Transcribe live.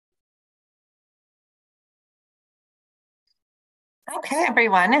Okay,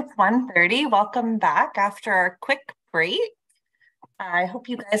 everyone, it's 1:30. Welcome back after our quick break. I hope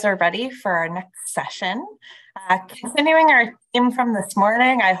you guys are ready for our next session. Continuing our theme from this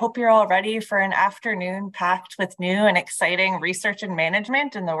morning, I hope you're all ready for an afternoon packed with new and exciting research and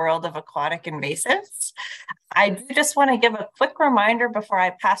management in the world of aquatic invasives. I do just want to give a quick reminder before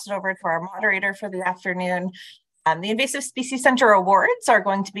I pass it over to our moderator for the afternoon. The Invasive Species Center Awards are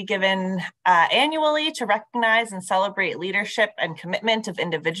going to be given annually to recognize and celebrate leadership and commitment of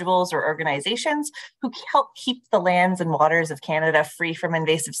individuals or organizations who help keep the lands and waters of Canada free from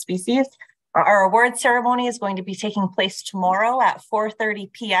invasive species. Our award ceremony is going to be taking place tomorrow at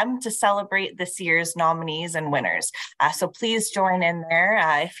 4:30 p.m. to celebrate this year's nominees and winners. So please join in there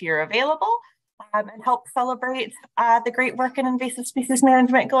if you're available and help celebrate the great work in invasive species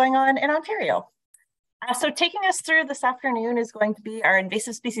management going on in Ontario. So taking us through this afternoon is going to be our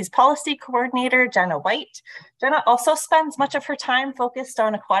Invasive Species Policy Coordinator, Jenna White. Jenna also spends much of her time focused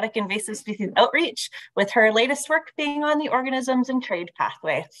on aquatic invasive species outreach, with her latest work being on the organisms and trade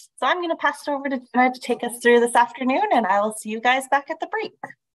pathway. So I'm going to pass it over to Jenna to take us through this afternoon, and I will see you guys back at the break.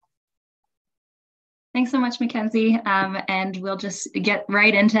 Thanks so much, Mackenzie, and we'll just get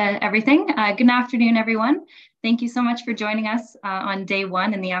right into everything. Good afternoon, everyone. Thank you so much for joining us on day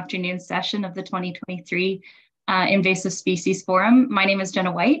one in the afternoon session of the 2023 Invasive Species Forum. My name is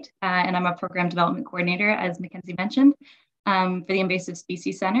Jenna White, and I'm a Program Development Coordinator, as Mackenzie mentioned, for the Invasive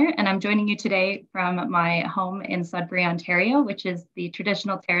Species Center. And I'm joining you today from my home in Sudbury, Ontario, which is the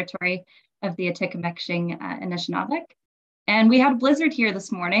traditional territory of the Atikameksheng Anishinaabe. And we had a blizzard here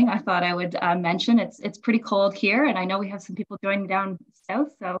this morning. I thought I would mention it's pretty cold here, and I know we have some people joining down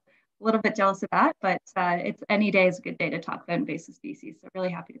south, so a little bit jealous of that, but it's any day is a good day to talk about invasive species, so really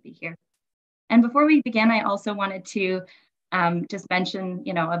happy to be here. And before we begin, I also wanted to just mention,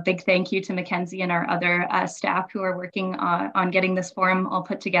 a big thank you to Mackenzie and our other staff who are working on getting this forum all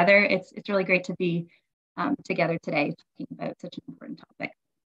put together. It's really great to be together today talking about such an important topic.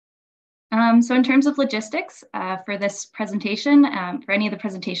 So in terms of logistics for this presentation, for any of the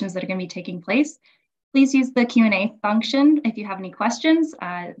presentations that are going to be taking place, please use the Q&A function if you have any questions.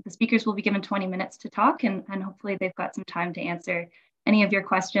 The speakers will be given 20 minutes to talk, and hopefully they've got some time to answer any of your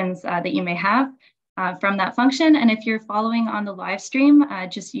questions that you may have from that function. And if you're following on the live stream,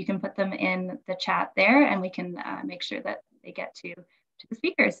 you can put them in the chat there, and we can make sure that they get to the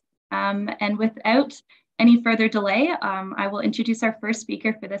speakers. And without any further delay, I will introduce our first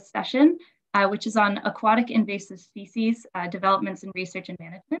speaker for this session, which is on aquatic invasive species, developments in research and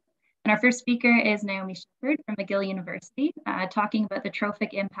management. And our first speaker is Noemie Sheppard from McGill University, talking about the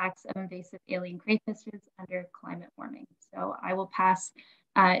trophic impacts of invasive alien crayfishes under climate warming. So I will pass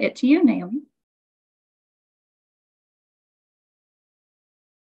it to you, Noemie.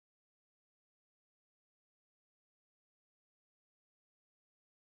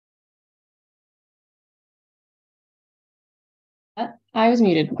 I was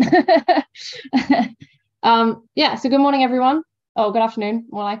muted. So good morning, everyone. Oh, good afternoon,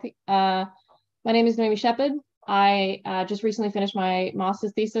 more likely. My name is Noemie Sheppard. I just recently finished my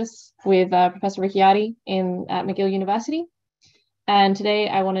master's thesis with Professor Ricciardi at McGill University. And today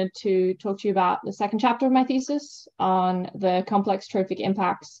I wanted to talk to you about the second chapter of my thesis on the complex trophic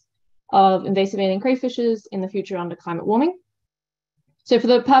impacts of invasive alien crayfishes in the future under climate warming. So for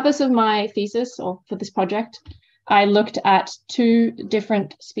the purpose of my thesis, or for this project, I looked at two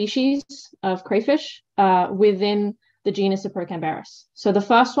different species of crayfish within the genus of Procambarus. So the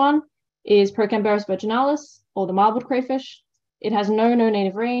first one is Procambarus virginalis, or the marbled crayfish. It has no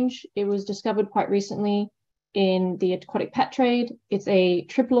native range. It was discovered quite recently in the aquatic pet trade. It's a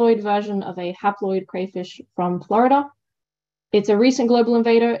triploid version of a haploid crayfish from Florida. It's a recent global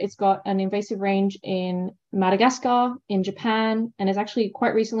invader. It's got an invasive range in Madagascar, in Japan, and is actually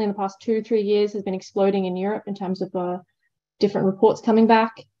quite recently in the past 2-3 years has been exploding in Europe in terms of different reports coming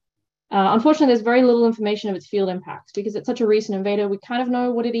back. Unfortunately, there's very little information of its field impacts because it's such a recent invader. We kind of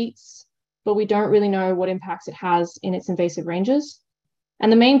know what it eats, but we don't really know what impacts it has in its invasive ranges. And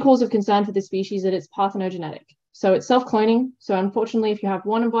the main cause of concern for this species is that it's parthenogenetic. So it's self-cloning. So unfortunately, if you have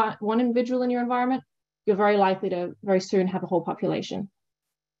one individual in your environment, you're very likely to very soon have a whole population.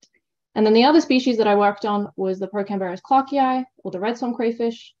 And then the other species that I worked on was the Procambarus clarkii, or the red swamp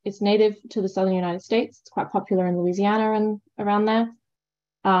crayfish. It's native to the southern United States. It's quite popular in Louisiana and around there.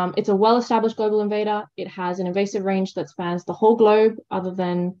 It's a well-established global invader. It has an invasive range that spans the whole globe, other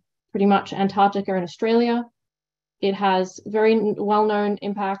than pretty much Antarctica and Australia. It has very well-known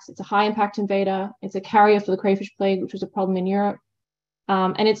impacts. It's a high-impact invader. It's a carrier for the crayfish plague, which was a problem in Europe.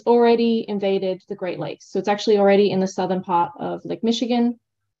 And it's already invaded the Great Lakes. So it's actually already in the southern part of Lake Michigan.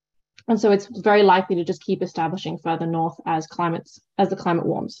 And so it's very likely to just keep establishing further north as the climate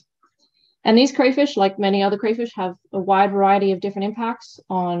warms. And these crayfish, like many other crayfish, have a wide variety of different impacts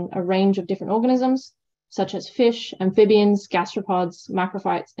on a range of different organisms, such as fish, amphibians, gastropods,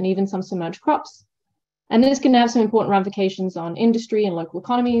 macrophytes, and even some submerged crops. And this can have some important ramifications on industry and local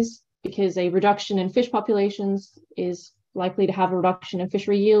economies, because a reduction in fish populations is likely to have a reduction in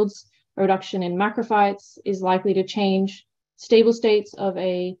fishery yields. A reduction in macrophytes is likely to change stable states of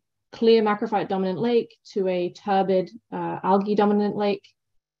a clear macrophyte dominant lake to a turbid algae dominant lake.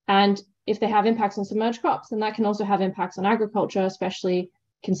 And if they have impacts on submerged crops, then that can also have impacts on agriculture, especially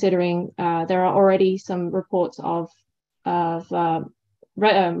considering there are already some reports of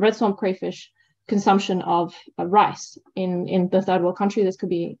red swamp crayfish consumption of rice in the third world country.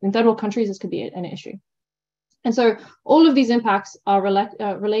 In third world countries, this could be an issue. And so all of these impacts are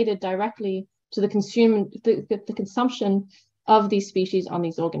related directly to the consumption of these species on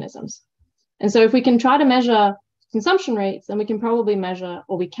these organisms. And so if we can try to measure consumption rates, then we can probably measure,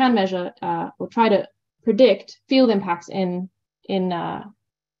 or we can measure, or try to predict field impacts in the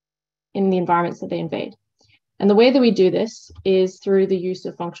environments that they invade. And the way that we do this is through the use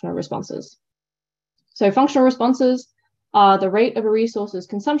of functional responses. So functional responses are the rate of a resource's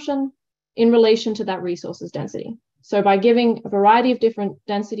consumption in relation to that resource's density. So by giving a variety of different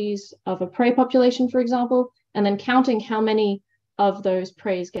densities of a prey population, for example, and then counting how many of those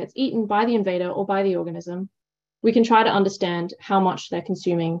preys gets eaten by the invader or by the organism, we can try to understand how much they're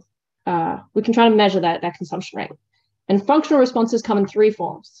consuming. We can try to measure that consumption rate. And functional responses come in three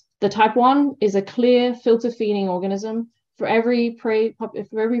forms. The type 1 is a clear filter feeding organism. For every prey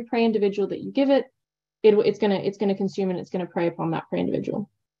individual that you give it, it's going to consume and it's going to prey upon that prey individual.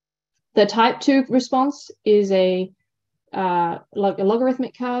 The type 2 response is a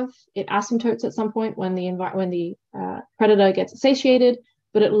logarithmic curve. It asymptotes at some point when the predator gets satiated,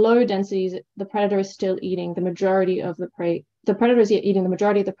 but at low densities, the predator is still eating the majority of the prey. The predator is eating the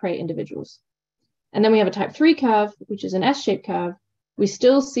majority of the prey individuals. And then we have a type 3 curve, which is an S-shaped curve. We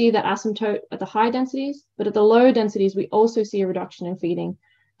still see that asymptote at the high densities, but at the low densities, we also see a reduction in feeding,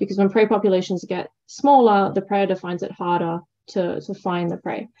 because when prey populations get smaller, the predator finds it harder to find the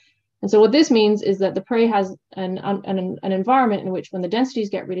prey. And so what this means is that the prey has an environment in which, when the densities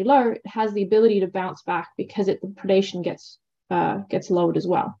get really low, it has the ability to bounce back because the predation gets lowered as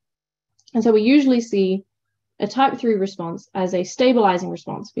well. And so we usually see a type 3 response as a stabilizing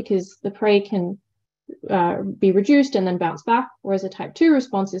response, because the prey can be reduced and then bounce back, whereas a type 2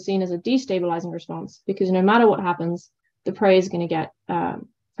 response is seen as a destabilizing response, because no matter what happens, the prey is going to get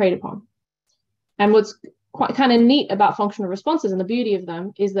preyed upon. And what's quite kind of neat about functional responses, and the beauty of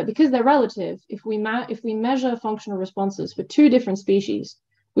them, is that because they're relative, if we measure functional responses for two different species,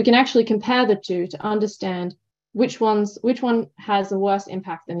 we can actually compare the two to understand which one has a worse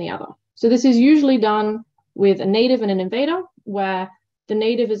impact than the other. So this is usually done with a native and an invader, where the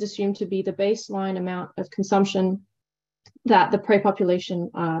native is assumed to be the baseline amount of consumption that the prey population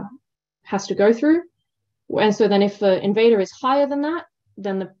has to go through. And so then if the invader is higher than that,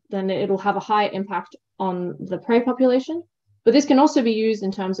 then it'll have a higher impact on the prey population. But this can also be used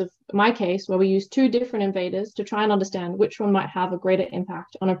in terms of my case, where we use two different invaders to try and understand which one might have a greater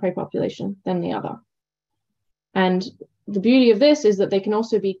impact on a prey population than the other. And the beauty of this is that they can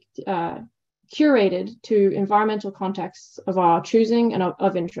also be curated to environmental contexts of our choosing and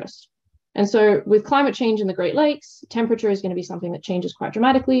of interest. And so with climate change in the Great Lakes, temperature is going to be something that changes quite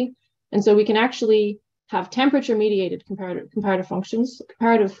dramatically. And so we can actually have temperature mediated comparative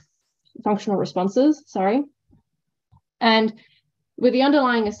functional responses, and with the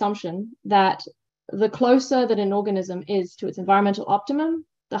underlying assumption that the closer that an organism is to its environmental optimum,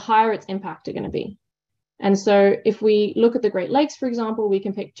 the higher its impact are going to be. And so if we look at the Great Lakes, for example, we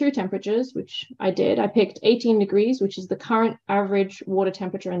can pick two temperatures, which I did. I picked 18 degrees, which is the current average water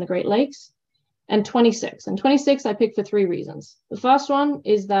temperature in the Great Lakes, and 26. And 26 I picked for three reasons. The first one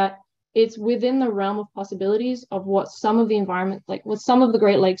is that it's within the realm of possibilities of what some of the environment, like what some of the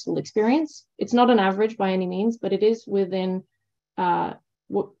Great Lakes will experience. It's not an average by any means, but it is within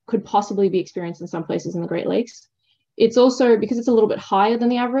what could possibly be experienced in some places in the Great Lakes. It's also, because it's a little bit higher than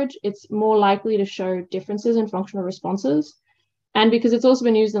the average, it's more likely to show differences in functional responses. And because it's also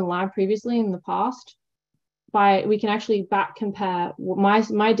been used in the lab previously in the past, we can actually back compare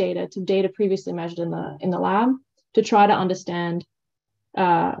my data to data previously measured in the lab to try to understand,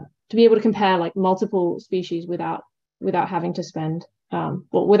 to be able to compare like multiple species without having to spend,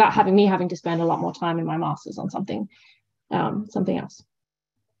 without me having to spend a lot more time in my master's on something else.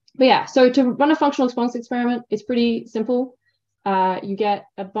 But yeah, so to run a functional response experiment, it's pretty simple. You get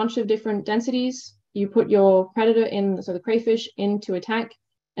a bunch of different densities. You put your predator in, so the crayfish, into a tank.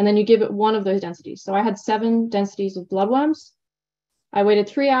 and then you give it one of those densities. So I had 7 densities of bloodworms. I waited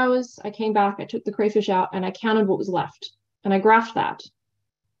 3 hours, I came back, I took the crayfish out, and I counted what was left, and I graphed that.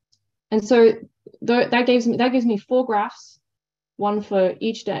 And so that gives me 4 graphs, one for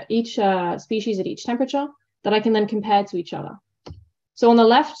each species at each temperature, that I can then compare to each other. So on the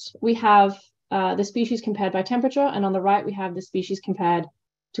left, we have the species compared by temperature, and on the right, we have the species compared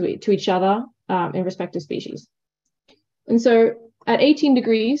to each other in respective species. And so at 18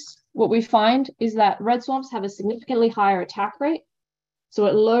 degrees, what we find is that red swamps have a significantly higher attack rate. So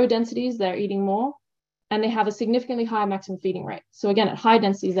at low densities, they're eating more, and they have a significantly higher maximum feeding rate. So again, at high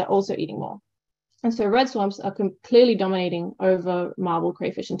densities, they're also eating more. And so red swamps are clearly dominating over marble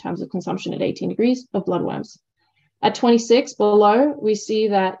crayfish in terms of consumption at 18 degrees of bloodworms. At 26 below, we see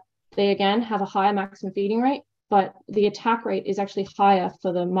that they again have a higher maximum feeding rate, but the attack rate is actually higher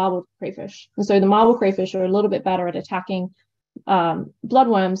for the marble crayfish. And so the marble crayfish are a little bit better at attacking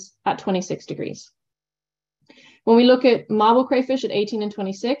bloodworms at 26 degrees. When we look at marble crayfish at 18 and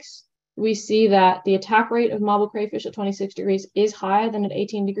 26, we see that the attack rate of marble crayfish at 26 degrees is higher than at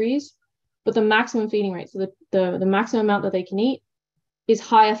 18 degrees, but the maximum feeding rate, so the maximum amount that they can eat, is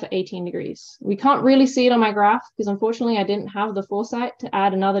higher for 18 degrees. We can't really see it on my graph because unfortunately I didn't have the foresight to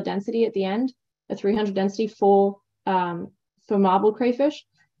add another density at the end, a 300 density for marble crayfish,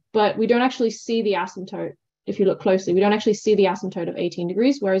 but we don't actually see the asymptote. If you look closely, we don't actually see the asymptote of 18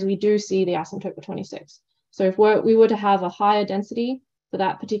 degrees, whereas we do see the asymptote for 26. So if we were to have a higher density for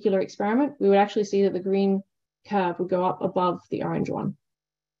that particular experiment, we would actually see that the green curve would go up above the orange one.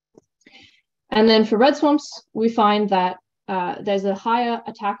 And then for red swamps, we find that there's a higher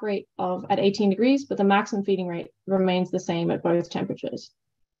attack rate at 18 degrees, but the maximum feeding rate remains the same at both temperatures.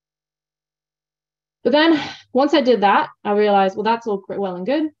 But then once I did that, I realized, well, that's all well and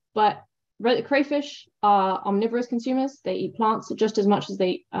good, but crayfish are omnivorous consumers. They eat plants just as much as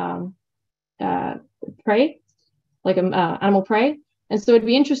they prey, like animal prey. And so it'd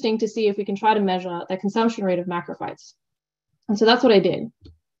be interesting to see if we can try to measure the consumption rate of macrophytes. And so that's what I did.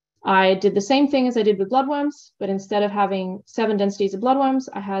 I did the same thing as I did with bloodworms, but instead of having 7 densities of bloodworms,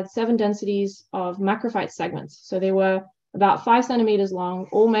 I had 7 densities of macrophyte segments. So they were about 5 centimeters long,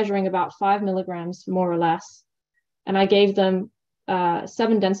 all measuring about 5 milligrams, more or less. And I gave them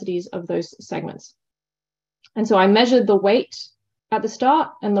 7 densities of those segments. And so I measured the weight at the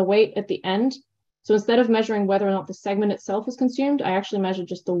start and the weight at the end. So instead of measuring whether or not the segment itself was consumed, I actually measured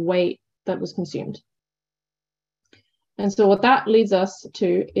just the weight that was consumed. And so what that leads us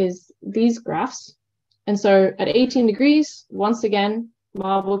to is these graphs. And so at 18 degrees, once again,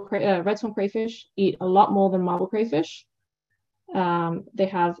 red swamp crayfish eat a lot more than marble crayfish. They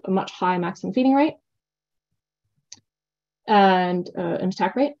have a much higher maximum feeding rate and an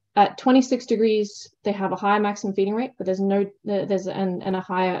attack rate. At 26 degrees, they have a higher maximum feeding rate, but there's a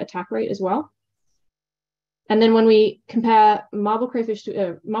higher attack rate as well. And then when we compare marble crayfish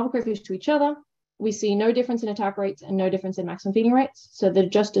to each other, we see no difference in attack rates and no difference in maximum feeding rates. So they're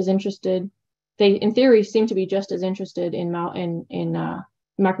just as interested. They, in theory, seem to be just as interested in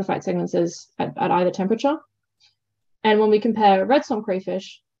macrophyte segments as at either temperature. And when we compare red swamp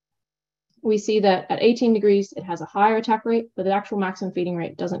crayfish, we see that at 18 degrees, it has a higher attack rate, but the actual maximum feeding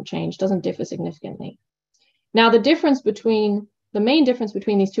rate doesn't change, doesn't differ significantly. Now, the main difference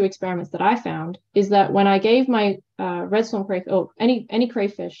between these two experiments that I found is that when I gave my red swamp crayfish, or any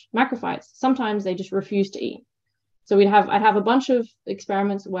crayfish macrophytes, sometimes they just refuse to eat. So I'd have a bunch of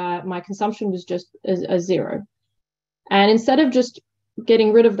experiments where my consumption was just a 0. And instead of just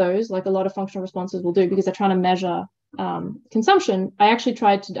getting rid of those, like a lot of functional responses will do, because they're trying to measure consumption, I actually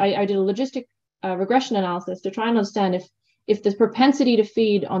I did a logistic regression analysis to try and understand if the propensity to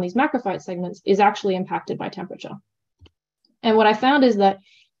feed on these macrophyte segments is actually impacted by temperature. And what I found is that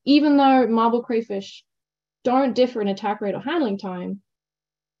even though marble crayfish don't differ in attack rate or handling time,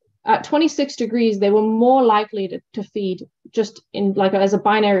 at 26 degrees, they were more likely to feed just in as a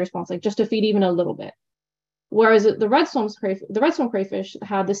binary response, like just to feed even a little bit. Whereas the red swamp crayfish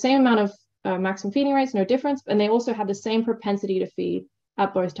had the same amount of maximum feeding rates, no difference, and they also had the same propensity to feed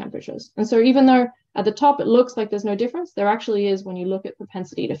at both temperatures. And so even though at the top it looks like there's no difference, there actually is when you look at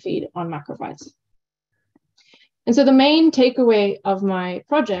propensity to feed on macrophytes. And so the main takeaway of my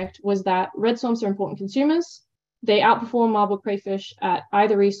project was that red swamps are important consumers. They outperform marble crayfish at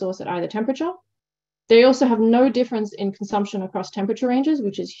either resource at either temperature. They also have no difference in consumption across temperature ranges,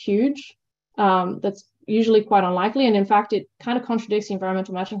 which is huge. That's usually quite unlikely. And in fact, it kind of contradicts the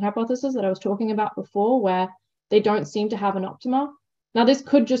environmental matching hypothesis that I was talking about before, where they don't seem to have an optima. Now, this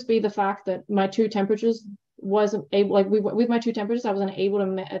could just be the fact that my 2 temperatures wasn't able, like with my two temperatures, I wasn't able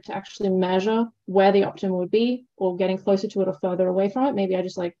to actually measure where the optimum would be, or getting closer to it or further away from it. Maybe I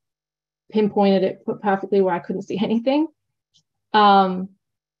just like pinpointed it perfectly where I couldn't see anything.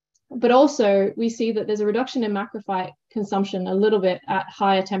 But also we see that there's a reduction in macrophyte consumption a little bit at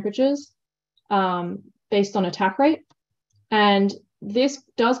higher temperatures, based on attack rate. And this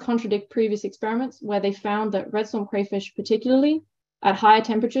does contradict previous experiments where they found that red swamp crayfish, particularly at higher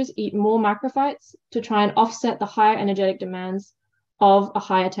temperatures, eat more macrophytes to try and offset the higher energetic demands of a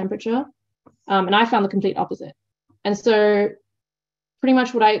higher temperature. And I found the complete opposite. And so pretty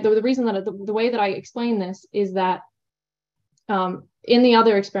much the reason that the way that I explain this is that in the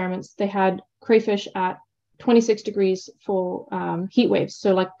other experiments, they had crayfish at 26 degrees for heat waves.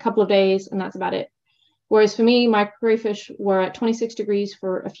 So like a couple of days, and that's about it. Whereas for me, my crayfish were at 26 degrees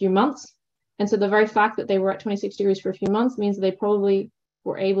for a few months. And so the very fact that they were at 26 degrees for a few months means that they probably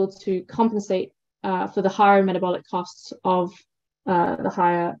were able to compensate for the higher metabolic costs of the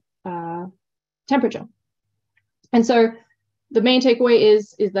higher temperature. And so the main takeaway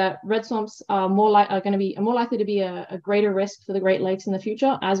is that red swamps are more likely to be a greater risk for the Great Lakes in the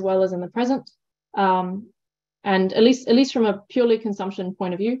future, as well as in the present. And at least from a purely consumption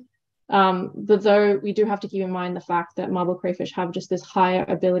point of view. But though we do have to keep in mind the fact that marble crayfish have just this higher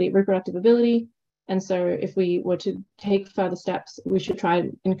reproductive ability. And so if we were to take further steps, we should try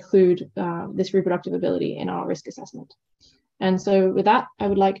and include this reproductive ability in our risk assessment. And so with that, I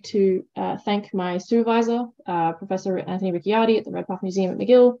would like to thank my supervisor, Professor Anthony Ricciardi at the Redpath Museum at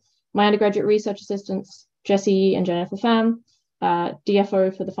McGill, my undergraduate research assistants, Jessie and Jennifer Pham,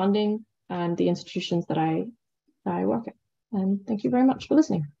 DFO for the funding, and the institutions that I work at. And thank you very much for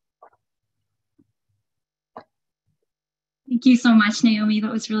listening. Thank you so much, Noemie.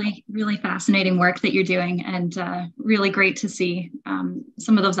 That was really, really fascinating work that you're doing, and really great to see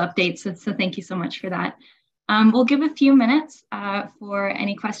some of those updates. So thank you so much for that. We'll give a few minutes for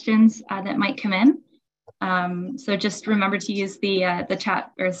any questions that might come in. So just remember to use the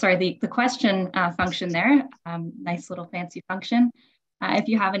chat, or sorry, the question function there. Nice little fancy function. If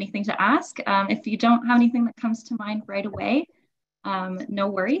you have anything to ask, if you don't have anything that comes to mind right away, no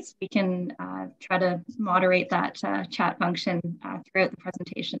worries. We can try to moderate that chat function throughout the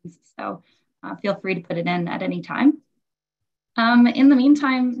presentations. So feel free to put it in at any time. In the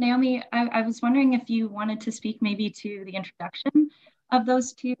meantime, Noemie, I was wondering if you wanted to speak maybe to the introduction of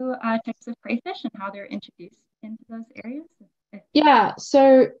those two types of crayfish and how they're introduced into those areas. Yeah,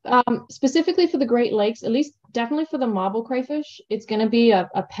 so specifically for the Great Lakes, at least definitely for the marble crayfish, it's going to be a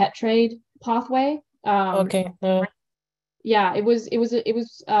pet trade pathway. Okay. Yeah, it was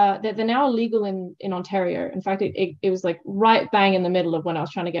they're now illegal in Ontario. In fact, it was like right bang in the middle of when I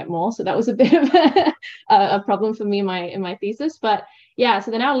was trying to get more. So that was a bit of a problem for me in my thesis. But yeah, so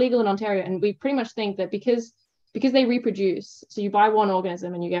they're now legal in Ontario, and we pretty much think that because they reproduce, so you buy one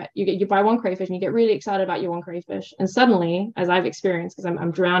organism and you buy one crayfish and you get really excited about your one crayfish, and suddenly, as I've experienced, because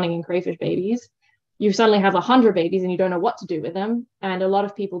I'm drowning in crayfish babies, you suddenly have 100 babies and you don't know what to do with them, and a lot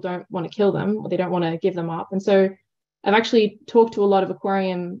of people don't want to kill them, or they don't want to give them up. And so I've actually talked to a lot of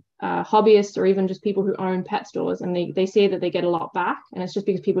aquarium hobbyists, or even just people who own pet stores, and they say that they get a lot back, and it's just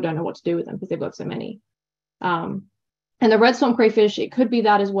because people don't know what to do with them because they've got so many. And the red swamp crayfish, it could be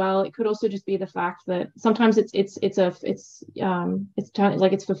that as well. It could also just be the fact that sometimes it's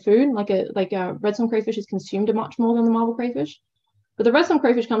for food. Like a red swamp crayfish is consumed much more than the marble crayfish, but the red swamp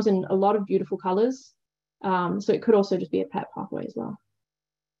crayfish comes in a lot of beautiful colors. So it could also just be a pet pathway as well.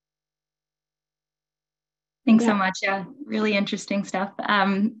 Thanks so much. Yeah, really interesting stuff.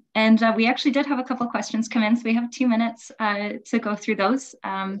 And we actually did have a couple of questions come in, so we have 2 minutes to go through those.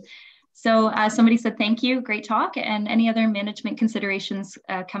 So somebody said, thank you, great talk, and any other management considerations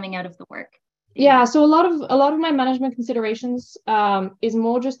coming out of the work? Yeah, so a lot of my management considerations is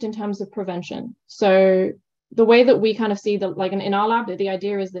more just in terms of prevention. So the way that we kind of see that, like in our lab, the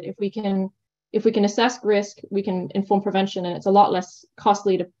idea is that if we can assess risk, we can inform prevention, and it's a lot less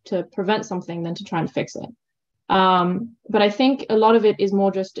costly to prevent something than to try and fix it. But I think a lot of it is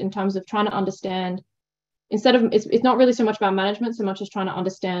more just in terms of trying to understand, it's not really so much about management so much as trying to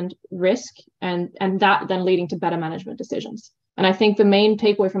understand risk, and that then leading to better management decisions. And I think the main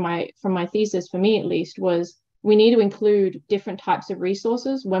takeaway from my thesis, for me at least, was we need to include different types of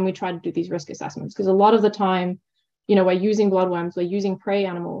resources when we try to do these risk assessments, because a lot of the time, we're using bloodworms, we're using prey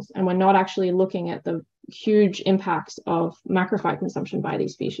animals, and we're not actually looking at the huge impacts of macrophyte consumption by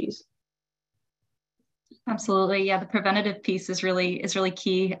these species. Absolutely. Yeah, the preventative piece is really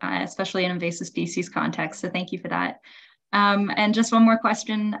key, especially in invasive species context. So thank you for that. And just one more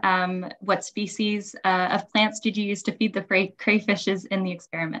question. What species of plants did you use to feed the crayfishes in the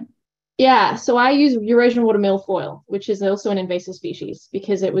experiment? Yeah, so I use Eurasian water milfoil, which is also an invasive species,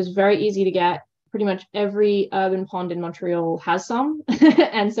 because it was very easy to get. Pretty much every urban pond in Montreal has some.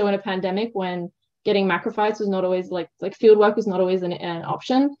 And so in a pandemic, when getting macrophytes was not always like field work was not always an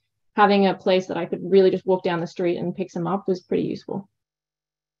option, having a place that I could really just walk down the street and pick some up was pretty useful.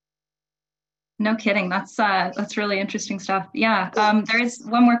 No kidding. That's really interesting stuff. Yeah. There is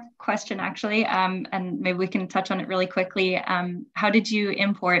one more question actually, and maybe we can touch on it really quickly. How did you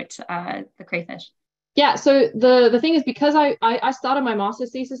import the crayfish? Yeah, so the thing is, because I started my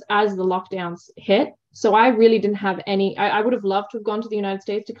master's thesis as the lockdowns hit, so I really didn't have any. I would have loved to have gone to the United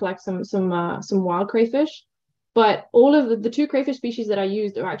States to collect some wild crayfish, but all of the two crayfish species that I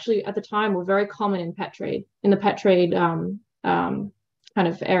used are actually at the time were very common in the pet trade kind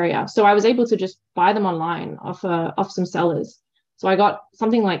of area. So I was able to just buy them online off some sellers. So I got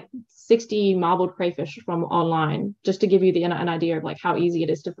something like 60 marbled crayfish from online, just to give you an idea of like how easy it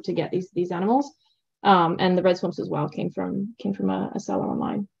is to get these animals. And the red swamps as well came from a seller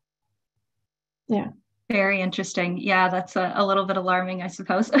online. Yeah. Very interesting. Yeah, that's a little bit alarming, I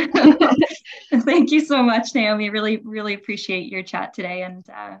suppose. Thank you so much, Noemie. Really, really appreciate your chat today. And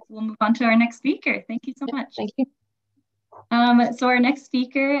we'll move on to our next speaker. Thank you so much. Thank you. So our next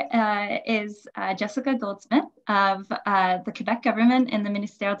speaker is Jessica Goldsmit of the Quebec government in the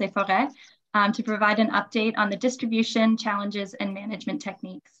Ministère des Forêts to provide an update on the distribution, challenges, and management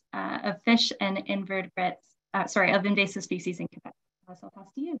techniques of fish and invertebrates, of invasive species in Quebec. So I'll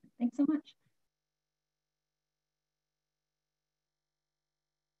pass to you. Thanks so much.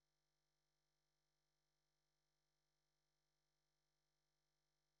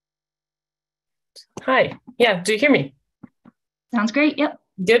 Hi. Yeah, do you hear me? Sounds great. Yep.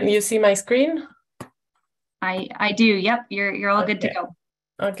 Good. You see my screen? I do. Yep. You're all good to go.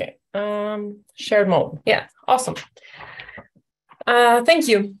 Okay. Shared mode. Yeah. Awesome. Thank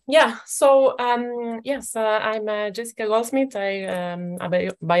you. Yeah. So yes, I'm Jessica Goldsmit. I am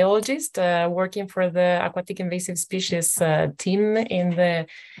a biologist working for the Aquatic Invasive Species team in the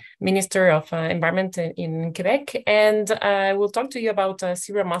Minister of Environment in Quebec, and I will talk to you about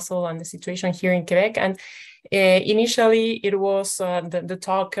zebra mussel and the situation here in Quebec. And initially, it was the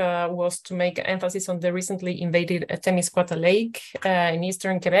talk was to make emphasis on the recently invaded Temiscouata Lake in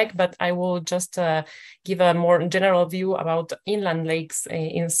eastern Quebec, but I will just give a more general view about inland lakes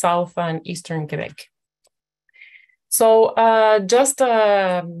in south and eastern Quebec. So just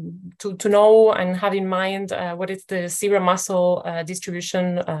to know and have in mind what is the zebra mussel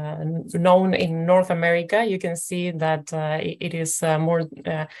distribution known in North America, you can see that it is more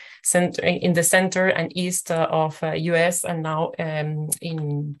in the center and east of US and now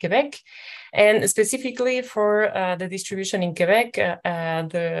in Quebec. And specifically for the distribution in Quebec,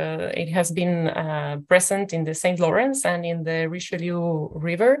 it has been present in the St. Lawrence and in the Richelieu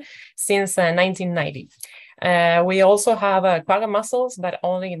River since 1990. We also have quagga mussels, but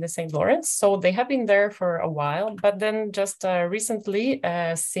only in the St. Lawrence. So they have been there for a while, but then just recently,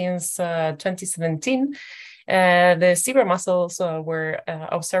 since 2017, the zebra mussels were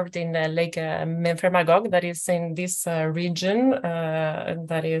observed in Lake Memphremagog, that is in this region,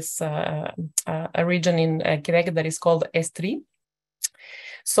 that is a region in Quebec that is called Estrie.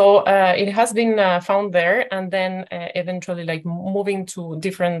 So it has been found there, and then eventually like moving to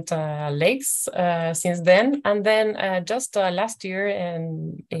different lakes since then. And then just last year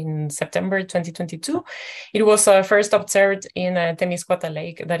in September 2022, it was first observed in Temiscouata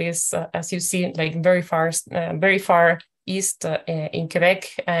Lake, that is, as you see, like very far east in Quebec.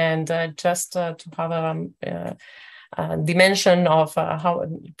 And just to have a dimension of how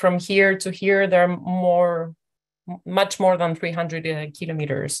from here to here, there are much more than 300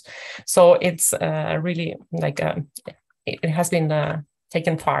 kilometers. So it's really like it has been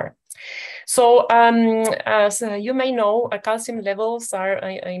taken far. So as you may know, calcium levels are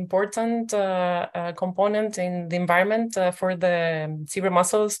an important component in the environment for the zebra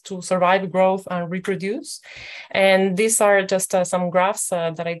mussels to survive, growth, and reproduce. And these are just some graphs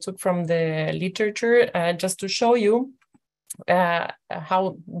that I took from the literature just to show you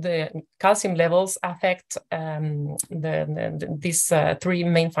how the calcium levels affect these three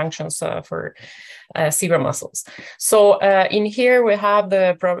main functions for zebra mussels. So in here we have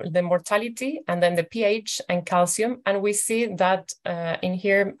the mortality, and then the pH and calcium, and we see that in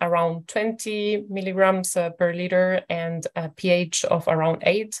here around 20 milligrams per liter and a pH of around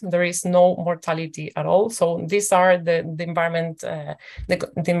 8, there is no mortality at all. So these are the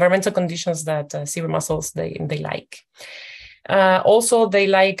environmental conditions that zebra mussels they like. Also, they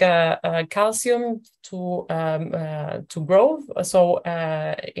like calcium to grow. So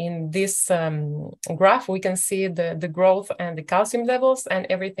in this graph, we can see the growth and the calcium levels, and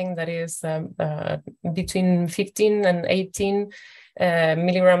everything that is between 15 and 18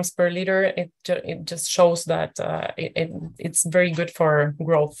 milligrams per liter. It just shows that it's very good for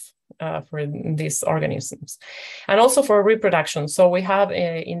growth for these organisms, and also for reproduction. So we have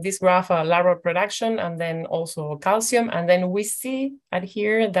in this graph larval production, and then also calcium, and then we see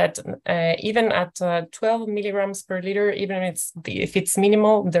here that even at 12 milligrams per liter, even if it's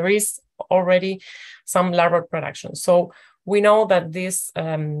minimal, there is already some larval production. So we know that this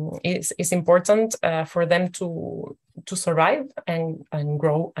is important for them to survive and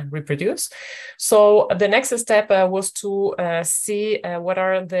grow and reproduce. So the next step was to see what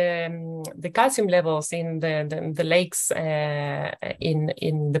are the calcium levels in the lakes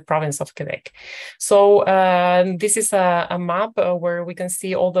in the province of Quebec. So this is a map where we can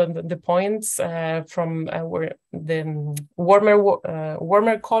see all the points from where the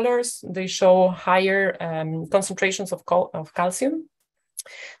warmer colors, they show higher concentrations of calcium.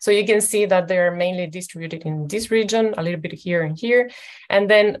 So you can see that they're mainly distributed in this region, a little bit here and here. And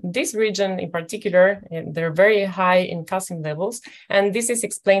then this region in particular, they're very high in calcium levels. And this is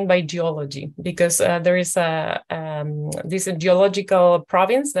explained by geology, because there is this geological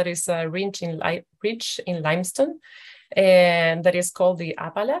province that is rich in limestone, and that is called the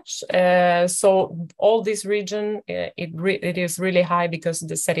Appalache. So all this region, it is really high because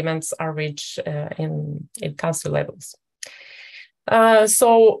the sediments are rich in calcium levels.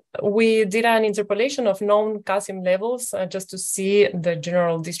 So we did an interpolation of known calcium levels just to see the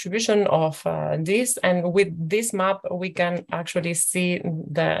general distribution of this. And with this map, we can actually see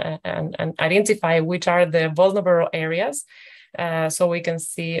and identify which are the vulnerable areas. So we can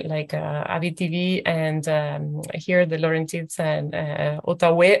see like Abitibi and here the Laurentides and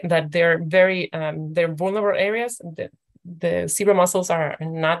Outaouais, that they're very they're vulnerable areas. The zebra mussels are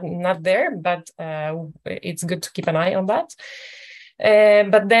not there, but it's good to keep an eye on that.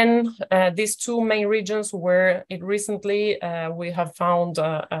 But then these two main regions where recently we have found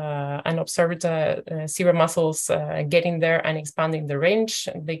and observed zebra mussels getting there and expanding the range,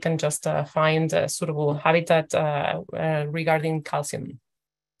 they can just find a suitable habitat regarding calcium.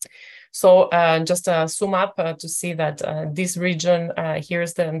 So just a zoom up to see that this region,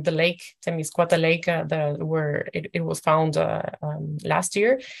 here's the lake, Temiscouata Lake, where it was found last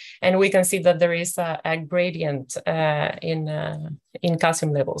year. And we can see that there is a gradient in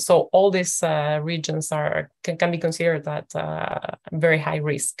calcium levels. So all these regions can be considered at very high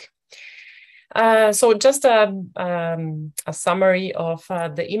risk. So just a summary of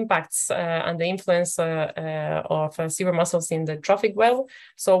the impacts and the influence of zebra mussels in the trophic well.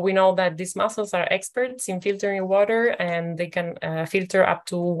 So we know that these mussels are experts in filtering water, and they can filter up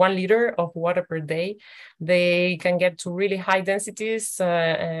to 1 liter of water per day. They can get to really high densities,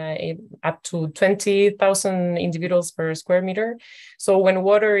 up to 20,000 individuals per square meter. So when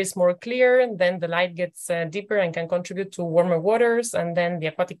water is more clear, then the light gets deeper and can contribute to warmer waters, and then the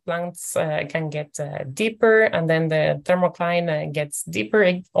aquatic plants can get deeper, and then the thermocline gets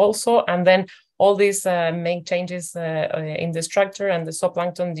deeper also, and then all these make changes in the structure, and the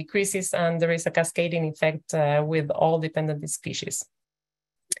zooplankton decreases, and there is a cascading effect with all dependent species.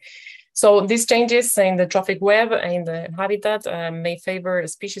 So these changes in the trophic web and in the habitat may favor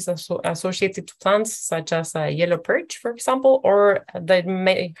species associated to plants, such as yellow perch, for example, or that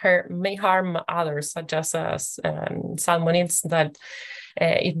may harm others, such as salmonids, that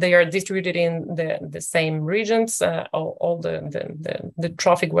if they are distributed in the same regions, all the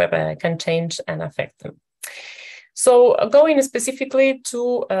trophic web can change and affect them. So going specifically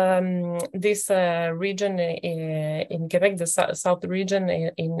to this region in Quebec, the south region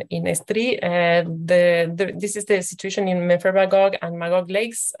in Estrie, this is the situation in Memphremagog and Magog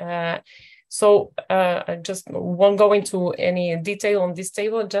lakes. So I just won't go into any detail on this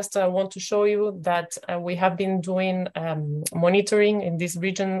table, just want to show you that we have been doing monitoring in this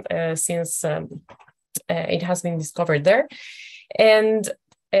region since it has been discovered there. And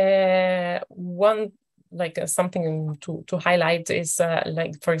something to highlight is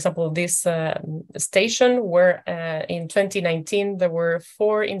like, for example, this station where in 2019 there were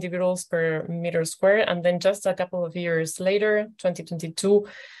 4 individuals per meter square, and then just a couple of years later, 2022,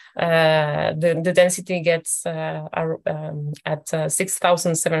 the density gets at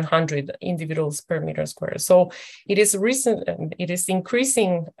 6,700 individuals per meter square. So it is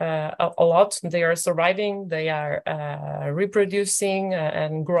increasing a lot. They are surviving, they are reproducing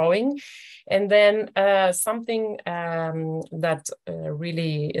and growing. And then something that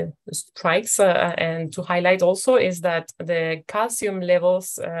really strikes and to highlight also is that the calcium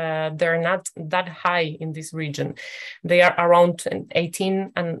levels, they're not that high in this region. They are around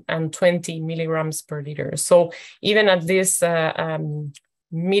 18 and 20 milligrams per liter. So even at this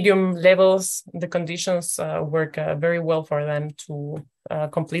medium levels, the conditions work very well for them to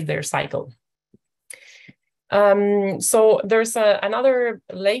complete their cycle. So there's another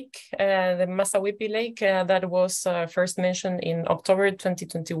lake, the Masawipi Lake, that was first mentioned in October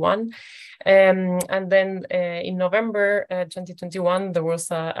 2021. And then in November 2021, there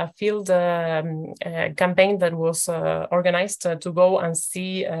was a field campaign that was organized to go and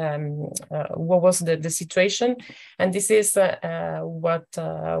see what was the situation. And this is what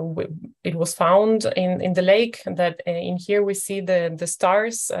it was found in the lake, that in here we see the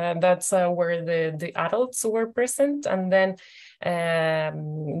stars. That's where the adults were present. And then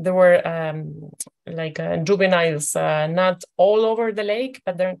there were juveniles, not all over the lake,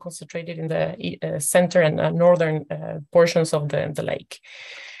 but they're concentrated in the center and northern portions of the lake.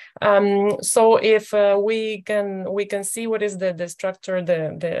 So if we can see what is the structure of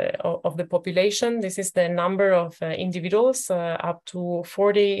the population. This is the number of individuals, up to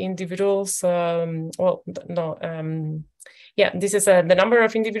 40 individuals. This is the number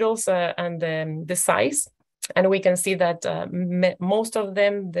of individuals and the size. And we can see that most of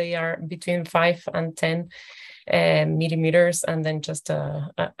them, they are between 5 and 10 millimeters, and then just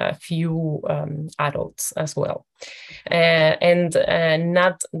a few adults as well. And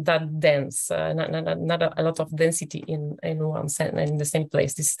not that dense, not a lot of density in one in the same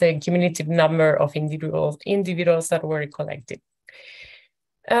place. This is the cumulative number of individuals that were collected.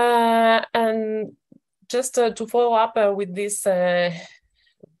 And just to follow up with this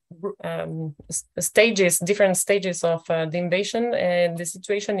different stages of the invasion, and the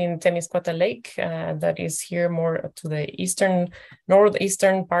situation in Temiscouata Lake, that is here more to the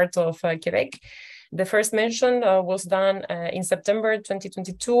northeastern part of Quebec. The first mention was done in September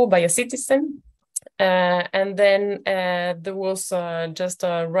 2022 by a citizen. And then there was just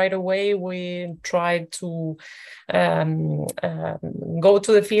right away, we tried to go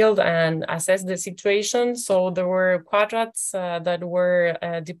to the field and assess the situation. So there were quadrats that were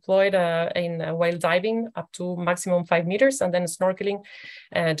deployed in while diving up to maximum 5 meters, and then snorkeling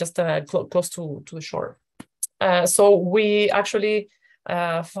just close to the shore. So we actually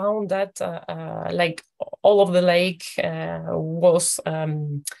found that like all of the lake was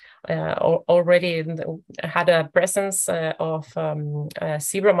already had a presence of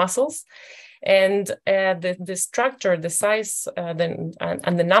zebra mussels, and the structure, the size,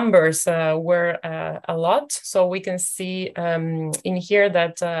 and the numbers were a lot. So we can see in here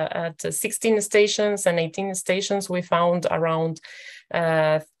that at 16 stations and 18 stations, we found around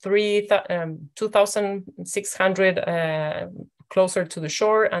 2,600 closer to the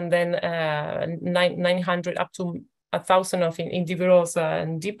shore, and then 900 up to 1,000 of individuals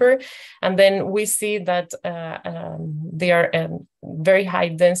and deeper. And then we see that they are very high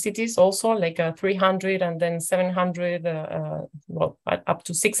densities also, like 300 and then 700, up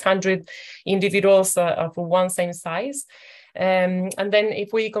to 600 individuals of one same size. And then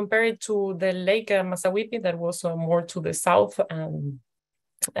if we compare it to the Lake Masawipi, that was more to the south,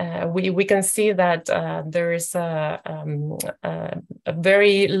 we can see that there is a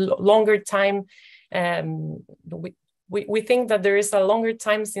very longer time. We think that there is a longer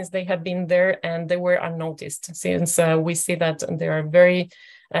time since they have been there and they were unnoticed, since we see that there are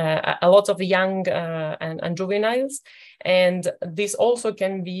a lot of young and juveniles. And this also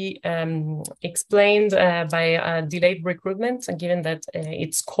can be explained by delayed recruitment, given that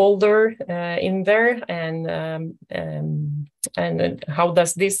it's colder in there, and how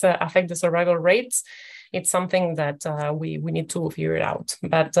does this affect the survival rates? It's something that we need to figure it out.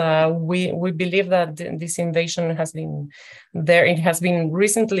 But we believe that this invasion has been there. It has been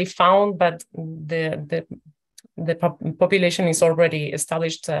recently found, but the population is already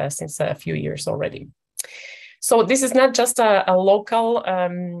established since a few years already. So this is not just a local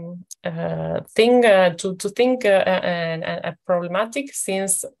thing to think a problematic,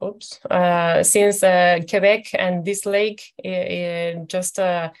 since Quebec and this lake just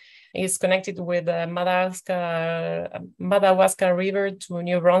is connected with the Madawaska River to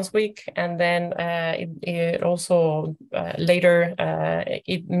New Brunswick, and then it also later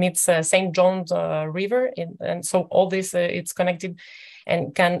it meets St. John's River, and so all this it's connected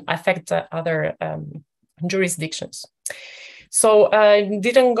and can affect other jurisdictions. So I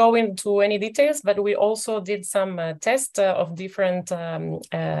didn't go into any details, but we also did some tests of different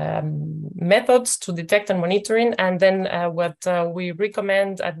methods to detect and monitoring. And then what we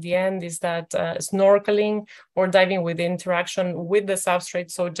recommend at the end is that snorkeling or diving with interaction with the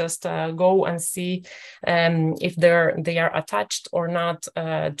substrate. So just go and see if they are attached or not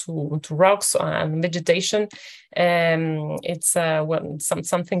to rocks and vegetation. It's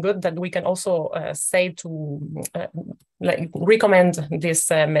something good that we can also say to recommend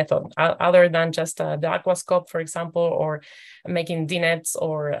this method, other than just the aquascope, for example, or making D-nets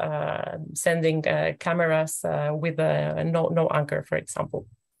or sending cameras with no anchor, for example.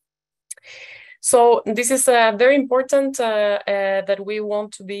 So this is very important that we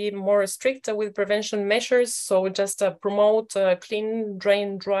want to be more strict with prevention measures. So just promote clean,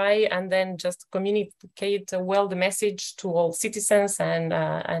 drain, dry, and then just communicate well the message to all citizens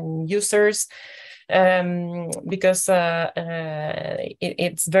and users. Because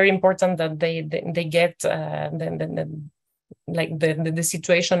it's very important that they get the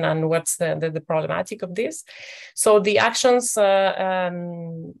situation and what's the problematic of this. So the actions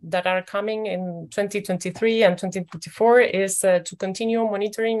that are coming in 2023 and 2024 is to continue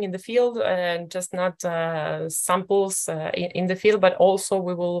monitoring in the field, just not samples in the field, but also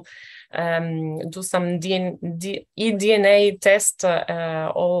we will do some eDNA test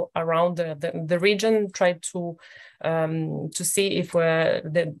all around the region, try to see if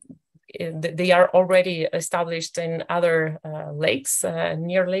they are already established in other lakes,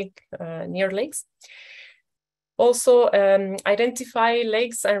 near lakes. Also identify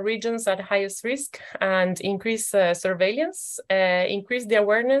lakes and regions at highest risk and increase surveillance, increase the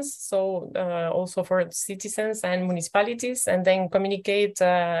awareness, so also for citizens and municipalities, and then communicate,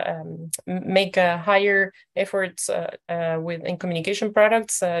 make higher efforts in communication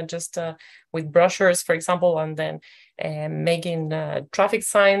products, just with brochures, for example, and then making traffic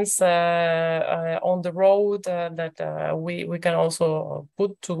signs on the road that we can also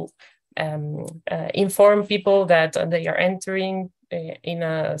put to inform people that they are entering in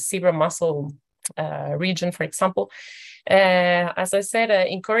a zebra mussel region, for example. As I said,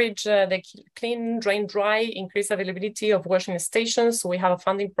 encourage the clean, drain, dry, increase availability of washing stations. We have a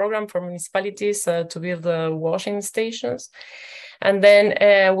funding program for municipalities to build washing stations. And then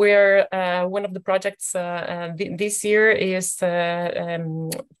we're one of the projects this year is to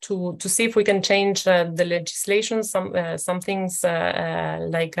see if we can change the legislation. Some things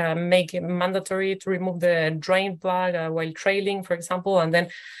like make it mandatory to remove the drain plug while trailing, for example, and then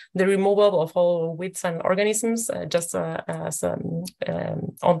the removal of all weeds and organisms, just as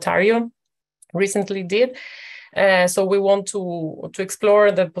Ontario recently did. So we want to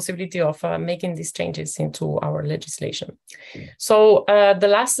explore the possibility of making these changes into our legislation. So the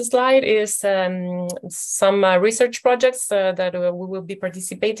last slide is some research projects that we will be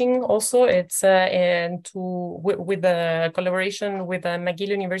participating also. It's with the collaboration with McGill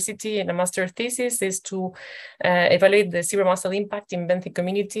University in a master thesis is to evaluate the zebra mussel impact in benthic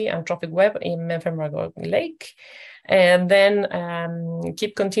community and trophic web in Memphremagog Lake. And then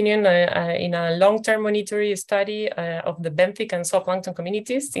keep continuing in a long-term monitoring study of the benthic and zooplankton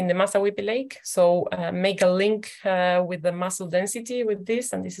communities in the Massawippi Lake. So make a link with the mussel density with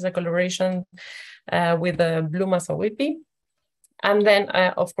this, and this is a collaboration with the Blue Massawippi. And then,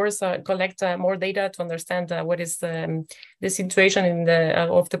 of course, collect more data to understand what is the situation in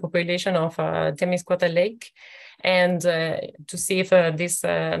of the population of Temiscouata Lake, and to see if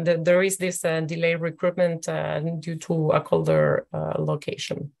there is this delayed recruitment due to a colder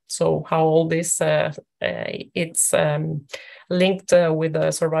location. So how all this it's linked with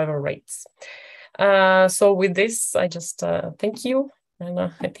the survival rates. So with this, I just thank you, and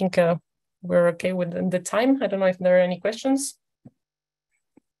I think we're okay with the time. I don't know if there are any questions.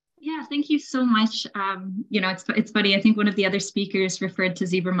 Yeah, thank you so much. You know, it's funny. I think one of the other speakers referred to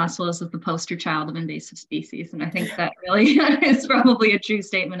zebra mussel as the poster child of invasive species, and I think that really is probably a true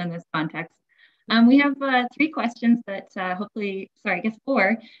statement in this context. We have 3 questions that I guess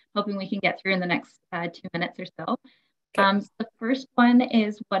 4, hoping we can get through in the next 2 minutes or so. Okay. So the first one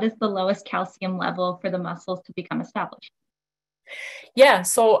is, what is the lowest calcium level for the mussels to become established? Yeah,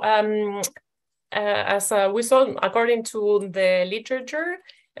 so as we saw, according to the literature,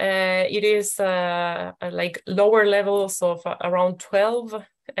 it is like lower levels of around 12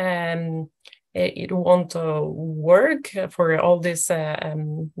 it won't work for all this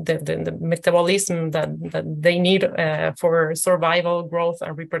the metabolism that they need for survival, growth,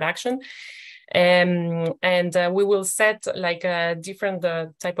 and reproduction. And we will set like a different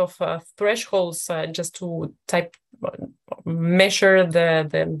type of thresholds just to measure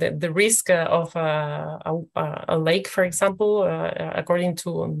the risk of a lake, for example, according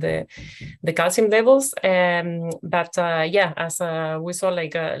to the calcium levels. But yeah, as we saw,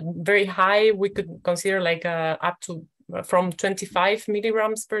 like very high, we could consider like up to from 25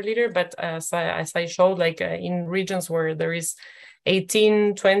 milligrams per liter. But as I showed, like in regions where there is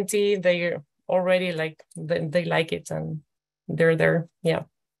 18, 20, they already like they like it and they're there. Yeah.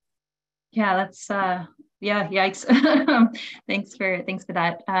 Yeah, that's yeah, yikes. Thanks for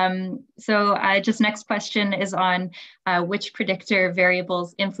that. So just next question is on which predictor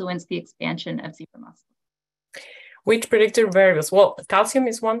variables influence the expansion of zebra mussel? Which predictor variables? Well, calcium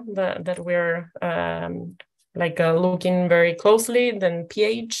is one that we're looking very closely, then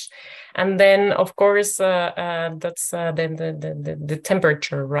pH, and then of course that's the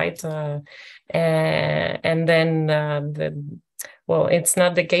temperature, right? And then well, it's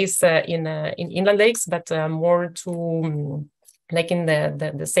not the case in inland lakes, but more to like in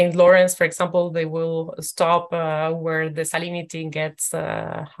the St. Lawrence, for example, they will stop where the salinity gets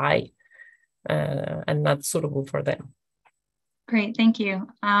high and not suitable for them. Great, thank you.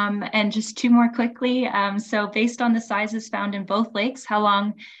 And just two more quickly. So based on the sizes found in both lakes, how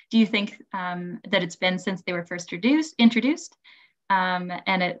long do you think that it's been since they were first introduced?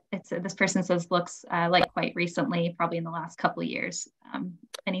 And this person says looks like quite recently, probably in the last couple of years.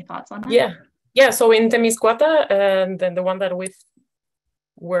 Any thoughts on that? Yeah. So in Temiscouata, then the one that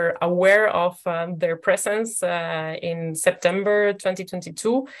were aware of their presence in September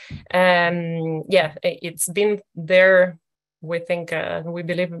 2022. Yeah, it's been there. We think we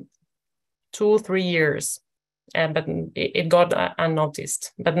believe 2-3 years. But it got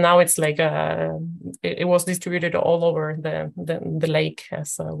unnoticed. But now it's like it was distributed all over the lake,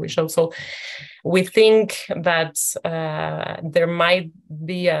 as we showed. So we think that there might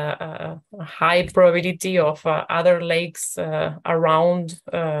be a high probability of other lakes around,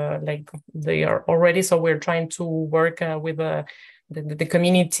 like they are already. So we're trying to work with the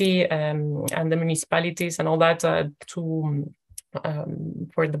community and the municipalities and all that to.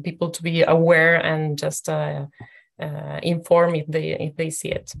 For the people to be aware and just inform if they see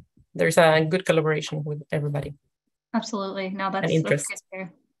it. There's a good collaboration with everybody. Absolutely. No, that's good to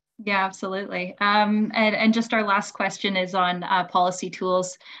hear. Yeah, absolutely. And just our last question is on policy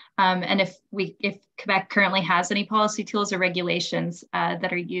tools, and if Quebec currently has any policy tools or regulations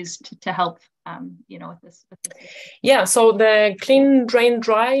that are used to help, with this. Yeah. So the clean, drain,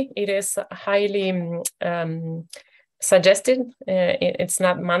 dry, it is highly suggested. It's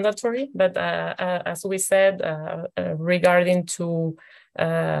not mandatory, but as we said, regarding to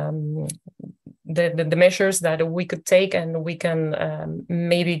the measures that we could take and we can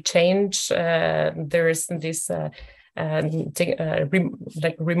maybe change, there is this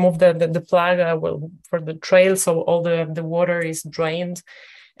remove the plug for the trail, so all the water is drained,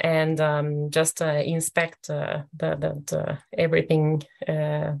 and just inspect that everything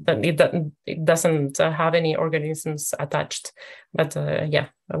that it doesn't have any organisms attached. But yeah,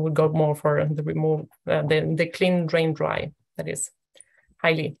 I would go more for the remove the clean, drain, dry. That is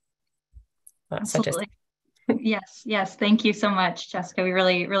highly suggested. Yes. Thank you so much, Jessica. We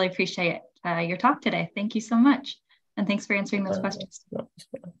really appreciate your talk today. Thank you so much, and thanks for answering those questions.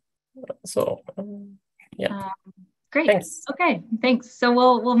 So yeah. Great. Thanks. Okay, thanks. So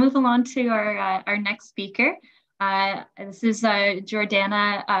we'll move along to our next speaker. This is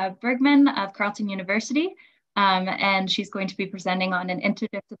Jordanna Bergman of Carleton University, and she's going to be presenting on an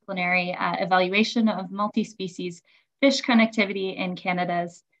interdisciplinary evaluation of multi-species fish connectivity in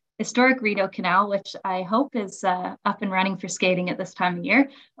Canada's historic Rideau Canal, which I hope is up and running for skating at this time of year.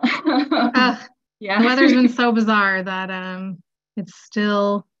 Yeah, the weather's been so bizarre that it's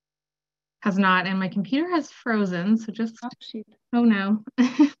still has not, and my computer has frozen, so just oh no.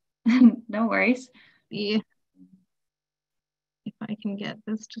 No worries. Yeah. If I can get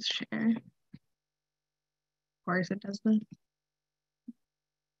this to share. Of course it does this.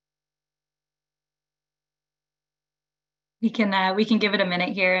 We can give it a minute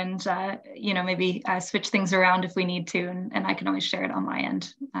here and maybe switch things around if we need to, and I can always share it on my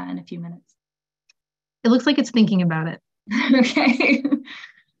end in a few minutes. It looks like it's thinking about it. Okay.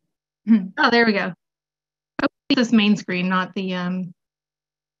 Oh, there we go. Oh, this main screen, not the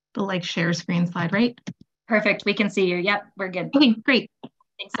like share screen slide, right? Perfect. We can see you. Yep, we're good. Okay, great.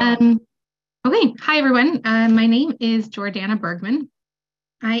 Thanks so much. Okay, hi everyone. My name is Jordanna Bergman.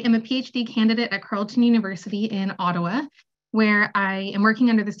 I am a PhD candidate at Carleton University in Ottawa, where I am working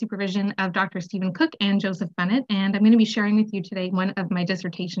under the supervision of Dr. Stephen Cook and Joseph Bennett, and I'm going to be sharing with you today one of my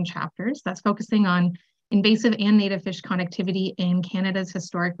dissertation chapters that's focusing on invasive and native fish connectivity in Canada's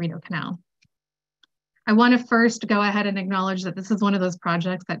historic Rideau Canal. I want to first go ahead and acknowledge that this is one of those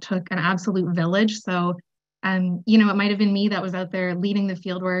projects that took an absolute village. So, you know, it might have been me that was out there leading the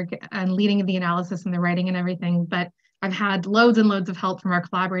fieldwork and leading the analysis and the writing and everything, but I've had loads and loads of help from our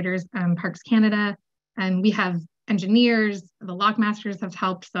collaborators, Parks Canada, and we have engineers, the lockmasters have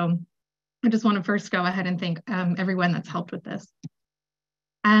helped. So I just want to first go ahead and thank everyone that's helped with this.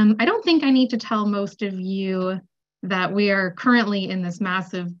 I don't think I need to tell most of you that we are currently in this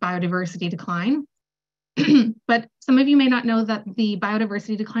massive biodiversity decline. But some of you may not know that the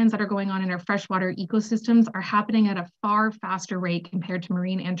biodiversity declines that are going on in our freshwater ecosystems are happening at a far faster rate compared to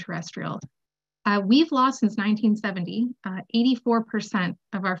marine and terrestrial. We've lost since 1970, 84%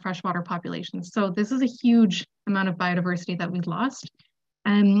 of our freshwater population. So this is a huge amount of biodiversity that we've lost.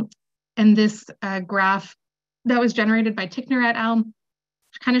 And this graph that was generated by Tickner et al.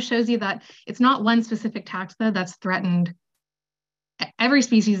 Kind of shows you that it's not one specific taxa that's threatened. Every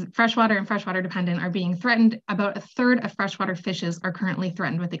species, freshwater and freshwater dependent, are being threatened. About a third of freshwater fishes are currently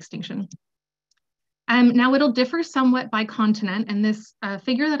threatened with extinction. Now it'll differ somewhat by continent, and this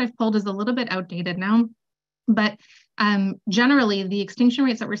figure that I've pulled is a little bit outdated now, but generally the extinction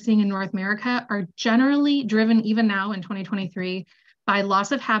rates that we're seeing in North America are generally driven, even now in 2023, by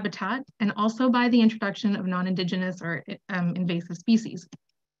loss of habitat and also by the introduction of non-Indigenous or invasive species.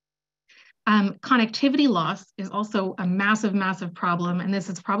 Connectivity loss is also a massive, massive problem, and this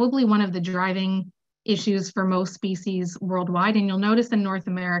is probably one of the driving issues for most species worldwide. And you'll notice in North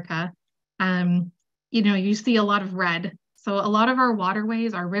America, you know, you see a lot of red. So a lot of our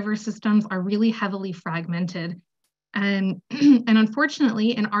waterways, our river systems are really heavily fragmented. And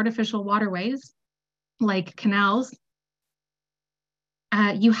unfortunately, in artificial waterways, like canals,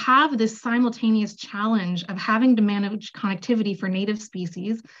 you have this simultaneous challenge of having to manage connectivity for native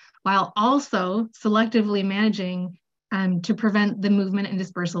species while also selectively managing to prevent the movement and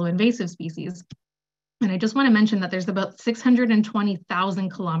dispersal of invasive species. And I just want to mention that there's about 620,000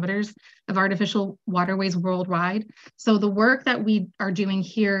 kilometers of artificial waterways worldwide. So the work that we are doing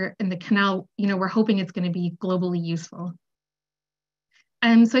here in the canal, you know, we're hoping it's going to be globally useful.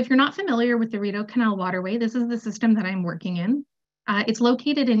 So if you're not familiar with the Rideau Canal waterway, this is the system that I'm working in. It's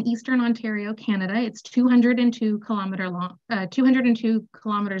located in Eastern Ontario, Canada. It's 202 kilometers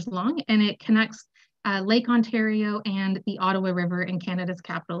long, and it connects Lake Ontario and the Ottawa River in Canada's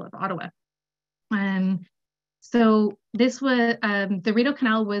capital of Ottawa. So this was, the Rideau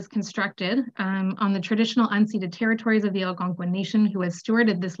Canal was constructed on the traditional unceded territories of the Algonquin Nation, who has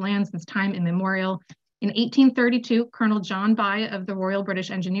stewarded this land since time immemorial. In 1832, Colonel John By of the Royal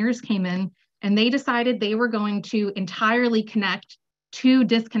British Engineers came in, and they decided they were going to entirely connect two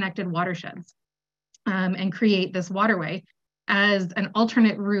disconnected watersheds and create this waterway as an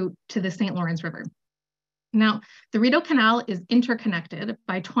alternate route to the St. Lawrence River. Now, the Rideau Canal is interconnected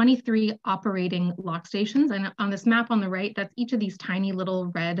by 23 operating lock stations. And on this map on the right, that's each of these tiny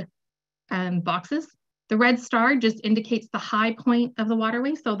little red boxes. The red star just indicates the high point of the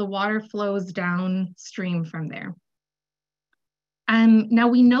waterway. So the water flows downstream from there. Now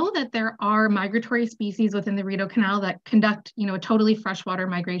we know that there are migratory species within the Rideau Canal that conduct, you know, a totally freshwater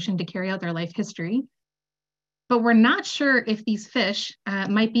migration to carry out their life history. But we're not sure if these fish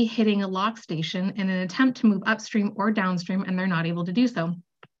might be hitting a lock station in an attempt to move upstream or downstream, and they're not able to do so.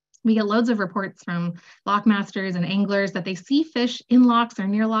 We get loads of reports from lockmasters and anglers that they see fish in locks or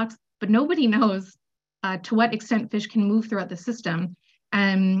near locks, but nobody knows to what extent fish can move throughout the system.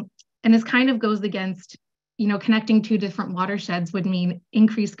 And this kind of goes against, you know, connecting two different watersheds would mean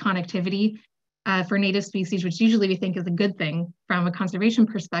increased connectivity for native species, which usually we think is a good thing from a conservation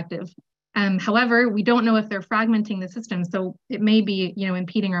perspective. However, we don't know if they're fragmenting the system, so it may be, you know,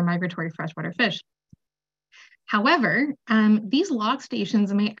 impeding our migratory freshwater fish. However, these lock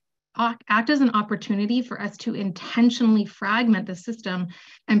stations may act as an opportunity for us to intentionally fragment the system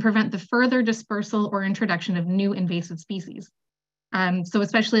and prevent the further dispersal or introduction of new invasive species. So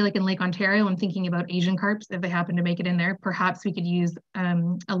especially like in Lake Ontario, I'm thinking about Asian carps, if they happen to make it in there, perhaps we could use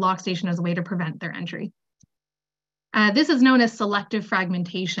a lock station as a way to prevent their entry. This is known as selective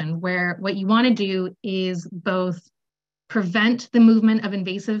fragmentation, where what you want to do is both prevent the movement of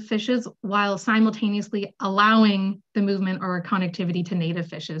invasive fishes while simultaneously allowing the movement or connectivity to native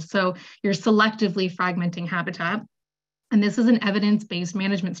fishes. So you're selectively fragmenting habitat. And this is an evidence-based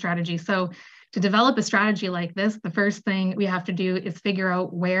management strategy. So to develop a strategy like this, the first thing we have to do is figure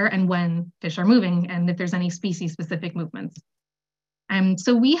out where and when fish are moving and if there's any species-specific movements.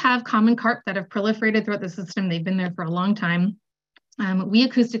 So we have common carp that have proliferated throughout the system. They've been there for a long time. We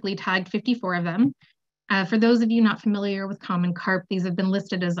acoustically tagged 54 of them. For those of you not familiar with common carp, these have been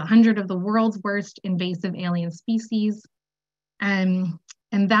listed as 100 of the world's worst invasive alien species. And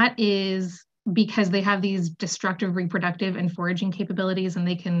that is because they have these destructive reproductive and foraging capabilities, and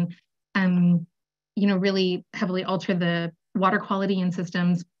they can, really heavily alter the water quality in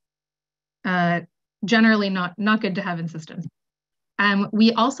systems. Generally not good to have in systems.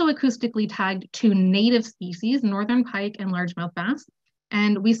 We also acoustically tagged 2 native species, northern pike and largemouth bass.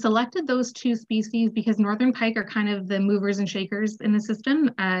 And we selected those 2 species because northern pike are kind of the movers and shakers in the system.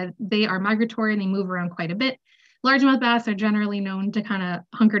 They are migratory and they move around quite a bit. Largemouth bass are generally known to kind of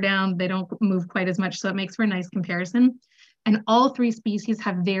hunker down. They don't move quite as much, so it makes for a nice comparison. And all 3 species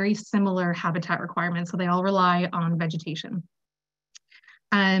have very similar habitat requirements, so they all rely on vegetation.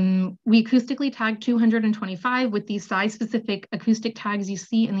 We acoustically tagged 225 with these size-specific acoustic tags you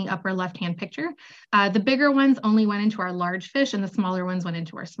see in the upper left-hand picture. The bigger ones only went into our large fish, and the smaller ones went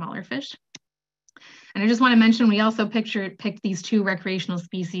into our smaller fish. And I just want to mention, we also picked these 2 recreational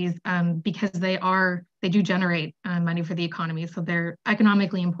species because they do generate money for the economy, so they're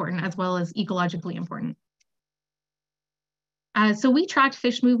economically important as well as ecologically important. So we tracked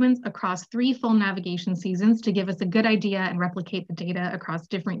fish movements across 3 full navigation seasons to give us a good idea and replicate the data across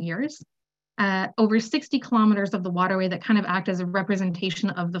different years. Over 60 kilometers of the waterway that kind of act as a representation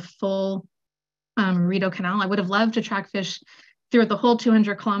of the full Rideau Canal. I would have loved to track fish throughout the whole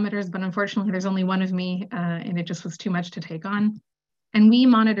 200 kilometers, but unfortunately there's only one of me and it just was too much to take on. And we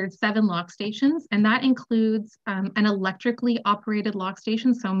monitored 7 lock stations, and that includes an electrically operated lock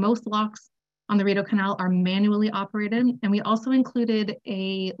station. So most locks on the Rideau Canal are manually operated. And we also included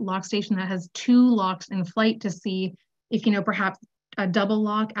a lock station that has 2 locks in flight to see if, perhaps a double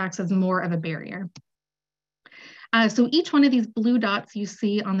lock acts as more of a barrier. So each one of these blue dots you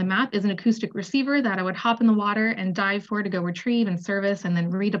see on the map is an acoustic receiver that I would hop in the water and dive for to go retrieve and service and then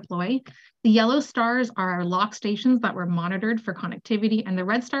redeploy. The yellow stars are our lock stations that were monitored for connectivity, and the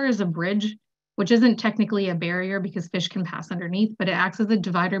red star is a bridge, which isn't technically a barrier because fish can pass underneath, but it acts as a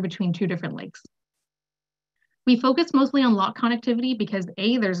divider between 2 different lakes. We focus mostly on lock connectivity because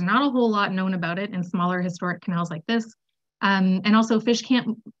A, there's not a whole lot known about it in smaller historic canals like this. And also fish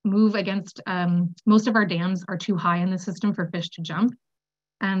can't move against, most of our dams are too high in the system for fish to jump.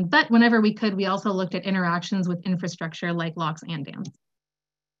 But whenever we could, we also looked at interactions with infrastructure like locks and dams.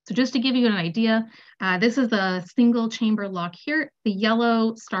 So just to give you an idea, this is a single chamber lock here. The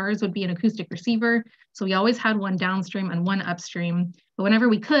yellow stars would be an acoustic receiver. So we always had one downstream and one upstream. But whenever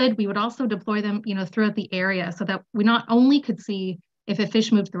we could, we would also deploy them, throughout the area so that we not only could see if a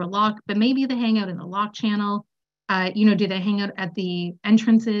fish moved through a lock, but maybe they hang out in the lock channel. Do they hang out at the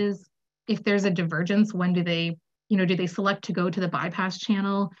entrances? If there's a divergence, when do they select to go to the bypass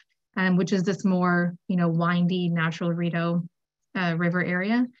channel, which is this more, windy natural Rideau river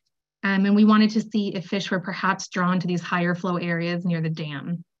area. And we wanted to see if fish were perhaps drawn to these higher flow areas near the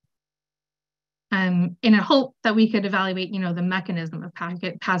dam. In a hope that we could evaluate, the mechanism of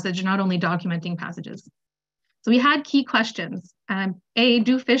passage, not only documenting passages. So we had key questions. A,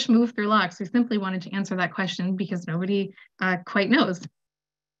 do fish move through locks? We simply wanted to answer that question because nobody quite knows.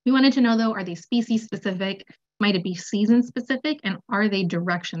 We wanted to know, though, are they species specific? Might it be season specific? And are they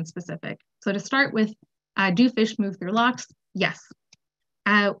direction specific? So to start with, do fish move through locks? Yes.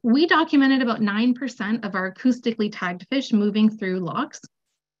 We documented about 9% of our acoustically tagged fish moving through locks.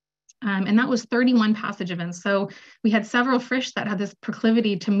 And that was 31 passage events. So we had several fish that had this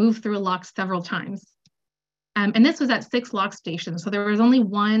proclivity to move through a lock several times. And this was at 6 lock stations. So there was only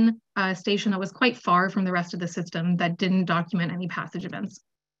one station that was quite far from the rest of the system that didn't document any passage events.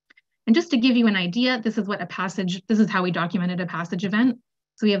 And just to give you an idea, this is how we documented a passage event.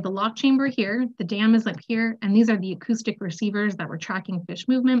 So we have the lock chamber here, the dam is up here, and these are the acoustic receivers that were tracking fish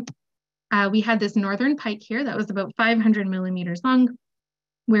movement. We had this northern pike here that was about 500 millimeters long,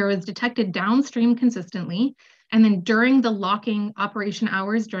 where it was detected downstream consistently. And then during the locking operation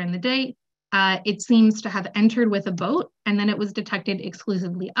hours during the day, it seems to have entered with a boat, and then it was detected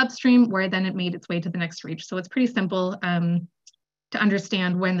exclusively upstream, where then it made its way to the next reach. So it's pretty simple to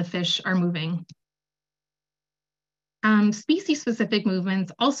understand when the fish are moving. Species-specific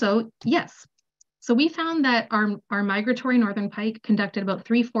movements also, yes. So we found that our migratory northern pike conducted about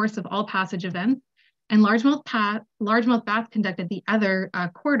 3/4 of all passage events, and largemouth bass conducted the other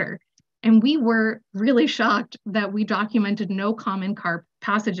quarter. And we were really shocked that we documented no common carp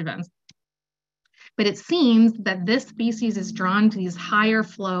passage events. But it seems that this species is drawn to these higher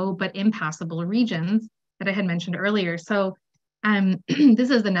flow but impassable regions that I had mentioned earlier. So this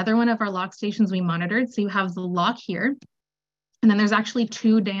is another one of our lock stations we monitored. So you have the lock here. And then there's actually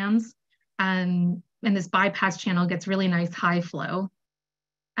 2 dams, and this bypass channel gets really nice high flow.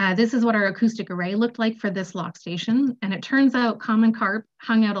 This is what our acoustic array looked like for this lock station. And it turns out common carp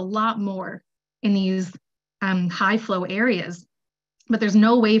hung out a lot more in these high flow areas, but there's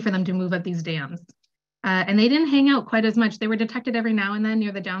no way for them to move up these dams. And they didn't hang out quite as much. They were detected every now and then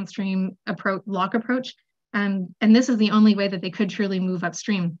near the downstream lock approach. And this is the only way that they could truly move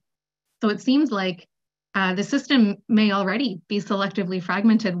upstream. So it seems like the system may already be selectively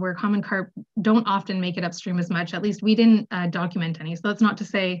fragmented, where common carp don't often make it upstream as much. At least we didn't document any. So that's not to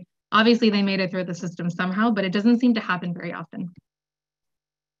say, obviously they made it through the system somehow, but it doesn't seem to happen very often.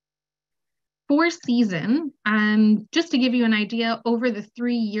 For season, just to give you an idea, over the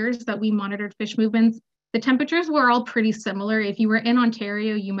 3 years that we monitored fish movements, the temperatures were all pretty similar. If you were in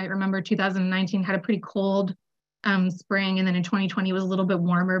Ontario, you might remember 2019 had a pretty cold spring, and then in 2020 was a little bit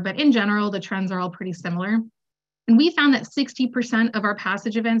warmer, but in general, the trends are all pretty similar. And we found that 60% of our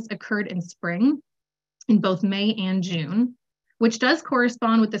passage events occurred in spring, in both May and June, which does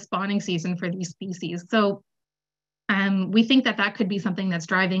correspond with the spawning season for these species. So we think that that could be something that's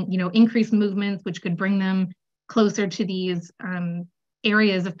driving, increased movements, which could bring them closer to these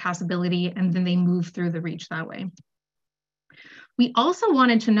areas of passability, and then they move through the reach that way. We also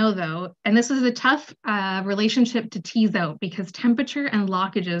wanted to know, though, and this is a tough relationship to tease out, because temperature and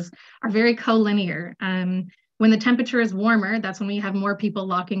lockages are very collinear. When the temperature is warmer, that's when we have more people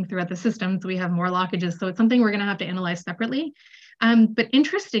locking throughout the system, so we have more lockages. So it's something we're going to have to analyze separately. But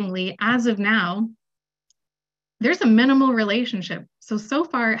interestingly, as of now, there's a minimal relationship. So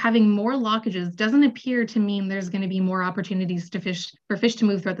far, having more lockages doesn't appear to mean there's going to be more opportunities for fish to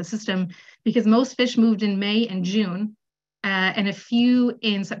move throughout the system, because most fish moved in May and June, and a few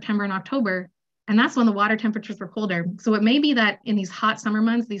in September and October, and that's when the water temperatures were colder. So it may be that in these hot summer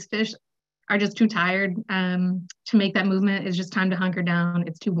months, these fish are just too tired to make that movement. It's just time to hunker down.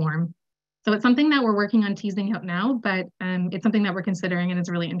 It's too warm. So it's something that we're working on teasing out now, but it's something that we're considering, and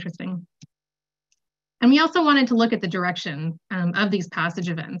it's really interesting. And we also wanted to look at the direction of these passage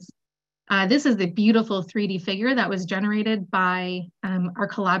events. This is the beautiful 3D figure that was generated by our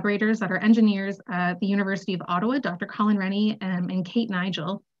collaborators that are engineers at the University of Ottawa, Dr. Colin Rennie and Kate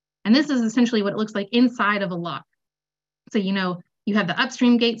Nigel. And this is essentially what it looks like inside of a lock. So, you have the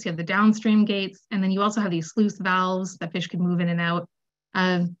upstream gates, you have the downstream gates, and then you also have these sluice valves that fish can move in and out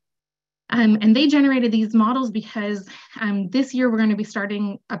of. And they generated these models because this year we're going to be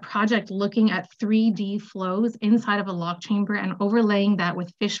starting a project looking at 3D flows inside of a lock chamber and overlaying that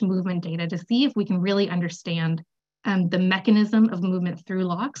with fish movement data to see if we can really understand the mechanism of movement through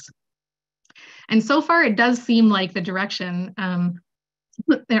locks. And so far, it does seem like the direction,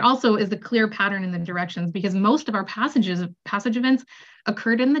 there also is a clear pattern in the directions, because most of our passage events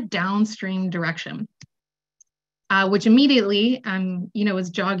occurred in the downstream direction, which immediately, is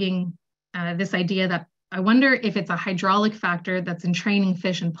jogging this idea that I wonder if it's a hydraulic factor that's entraining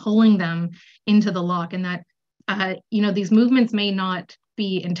fish and pulling them into the lock, and that, these movements may not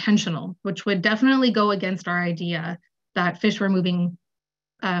be intentional, which would definitely go against our idea that fish were moving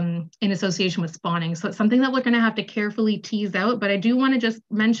in association with spawning. So it's something that we're going to have to carefully tease out. But I do want to just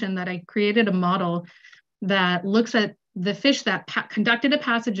mention that I created a model that looks at the fish that conducted a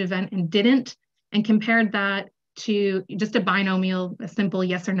passage event and didn't, and compared that to just a binomial, a simple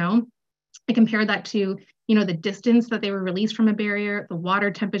yes or no. I compared that to, the distance that they were released from a barrier, the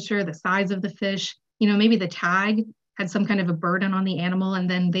water temperature, the size of the fish, maybe the tag had some kind of a burden on the animal, and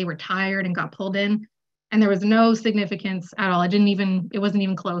then they were tired and got pulled in. And there was no significance at all. It wasn't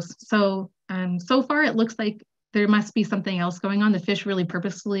even close. So, so far it looks like there must be something else going on. The fish really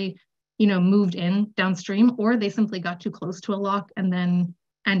purposefully, moved in downstream, or they simply got too close to a lock and then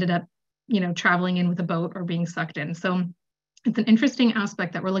ended up, traveling in with a boat or being sucked in. So it's an interesting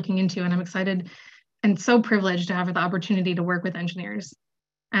aspect that we're looking into, and I'm excited and so privileged to have the opportunity to work with engineers.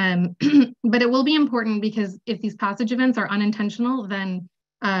 But it will be important, because if these passage events are unintentional, then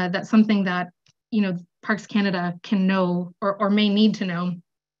that's something that, Parks Canada can know or may need to know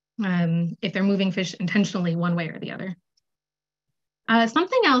if they're moving fish intentionally one way or the other.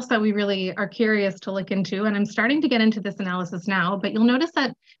 Something else that we really are curious to look into, and I'm starting to get into this analysis now, but you'll notice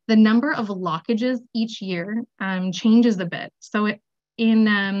that the number of lockages each year changes a bit. So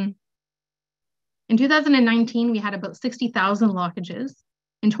in 2019, we had about 60,000 lockages.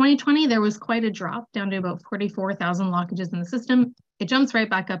 In 2020, there was quite a drop, down to about 44,000 lockages in the system. It jumps right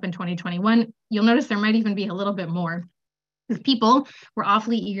back up in 2021. You'll notice there might even be a little bit more, because people were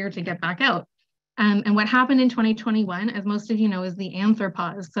awfully eager to get back out. And what happened in 2021, as most of you know, is the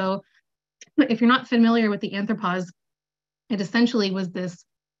anthropause. So if you're not familiar with the anthropause, it essentially was this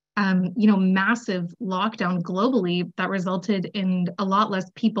massive lockdown globally that resulted in a lot less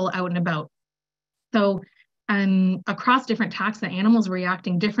people out and about. So across different taxa, animals were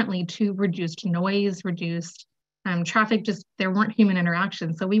reacting differently to reduced noise, reduced traffic, just there weren't human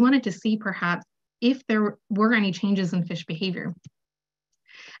interaction. So we wanted to see perhaps if there were any changes in fish behavior.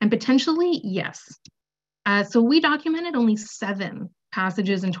 And potentially, yes. So we documented only 7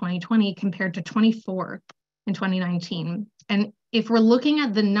 passages in 2020 compared to 24 in 2019. And if we're looking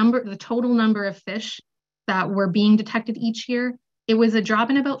at the total number of fish that were being detected each year, it was a drop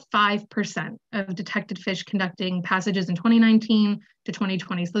in about 5% of detected fish conducting passages in 2019 to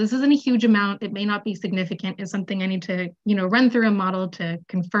 2020. So this isn't a huge amount. It may not be significant. It's something I need to, run through a model to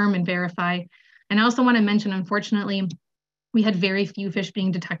confirm and verify. And I also want to mention, unfortunately, we had very few fish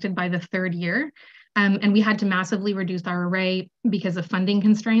being detected by the 3rd year. And we had to massively reduce our array because of funding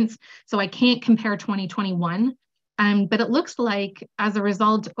constraints. So I can't compare 2021, but it looks like as a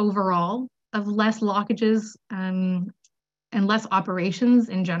result overall of less lockages and less operations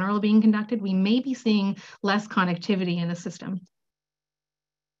in general being conducted, we may be seeing less connectivity in the system.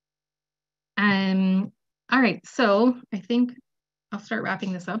 All right, so I think I'll start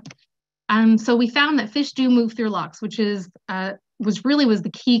wrapping this up. So we found that fish do move through locks, which is was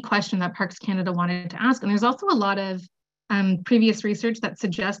the key question that Parks Canada wanted to ask. And there's also a lot of previous research that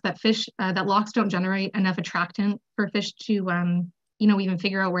suggests that that locks don't generate enough attractant for fish to even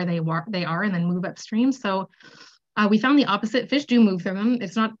figure out where they are and then move upstream. So we found the opposite. Fish do move through them.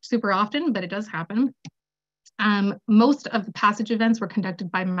 It's not super often, but it does happen. Most of the passage events were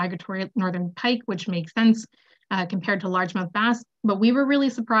conducted by migratory northern pike, which makes sense compared to largemouth bass. But we were really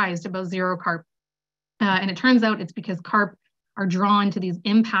surprised about zero carp. And it turns out it's because carp are drawn to these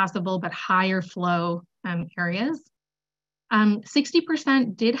impassable but higher flow areas.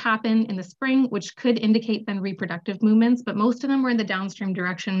 60% did happen in the spring, which could indicate then reproductive movements, but most of them were in the downstream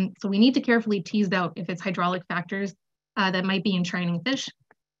direction. So we need to carefully tease out if it's hydraulic factors that might be entraining fish.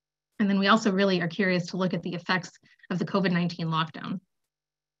 And then we also really are curious to look at the effects of the COVID-19 lockdown.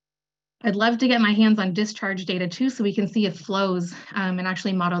 I'd love to get my hands on discharge data too, so we can see if flows and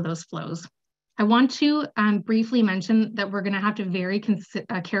actually model those flows. I want to briefly mention that we're going to have to very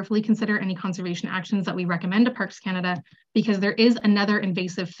carefully consider any conservation actions that we recommend to Parks Canada, because there is another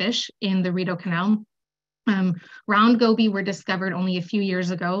invasive fish in the Rideau Canal. Round goby were discovered only a few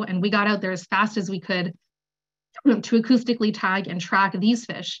years ago, and we got out there as fast as we could to acoustically tag and track these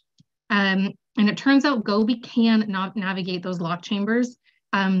fish. And it turns out goby can navigate those lock chambers.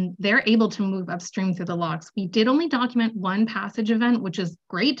 They're able to move upstream through the locks. We did only document 1 passage event, which is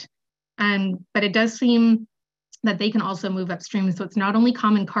great. But it does seem that they can also move upstream. So it's not only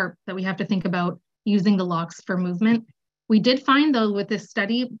common carp that we have to think about using the locks for movement. We did find, though, with this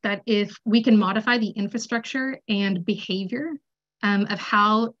study that if we can modify the infrastructure and behavior of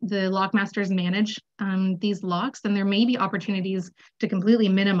how the lock masters manage these locks, then there may be opportunities to completely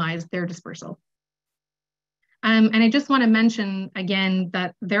minimize their dispersal. And I just want to mention again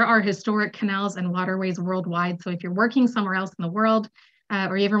that there are historic canals and waterways worldwide. So if you're working somewhere else in the world,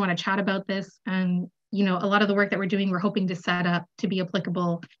 or you ever want to chat about this, and a lot of the work that we're doing, we're hoping to set up to be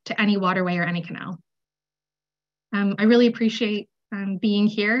applicable to any waterway or any canal. I really appreciate being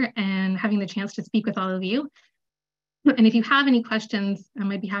here and having the chance to speak with all of you. And if you have any questions, I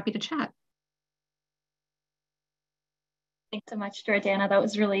might be happy to chat. Thanks so much, Jordanna. That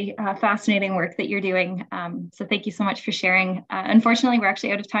was really fascinating work that you're doing. So thank you so much for sharing. Unfortunately, we're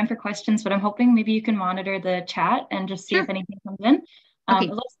actually out of time for questions, but I'm hoping maybe you can monitor the chat and just see if anything comes in. Okay.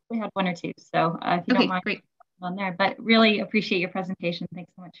 It looks like we had 1 or 2, so if you don't mind, great. On there. But really appreciate your presentation.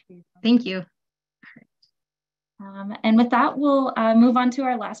 Thanks so much for your time. Thank you. And with that, we'll move on to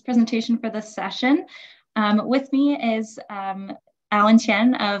our last presentation for this session. With me is Alan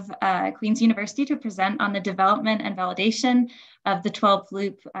Tian of Queen's University to present on the development and validation of the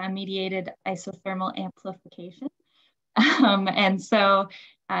 12-loop mediated isothermal amplification. And so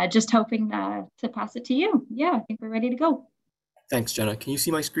just hoping to pass it to you. Yeah, I think we're ready to go. Thanks, Jenna. Can you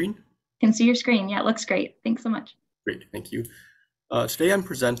see my screen? Can see your screen. Yeah, it looks great. Thanks so much. Great, thank you. Today I'm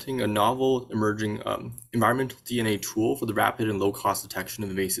presenting a novel emerging environmental DNA tool for the rapid and low-cost detection of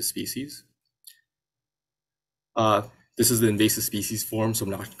invasive species. This is the invasive species form, so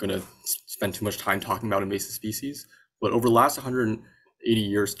I'm not going to spend too much time talking about invasive species. But over the last 180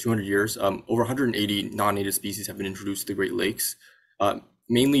 years, 200 years, over 180 non-native species have been introduced to the Great Lakes,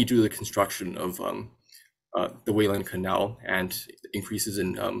 mainly due to the construction of the Wayland Canal and increases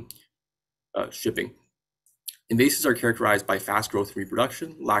in shipping. Invasives are characterized by fast growth and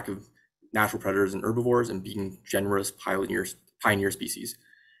reproduction, lack of natural predators and herbivores, and being generous pioneer species.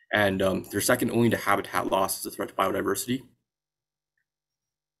 And they're second only to habitat loss as a threat to biodiversity.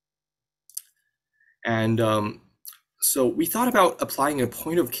 And so we thought about applying a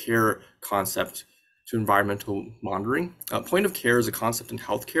point of care concept to environmental monitoring. Point of care is a concept in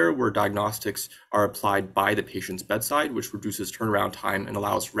healthcare where diagnostics are applied by the patient's bedside, which reduces turnaround time and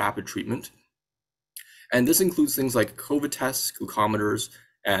allows rapid treatment. And this includes things like COVID tests, glucometers,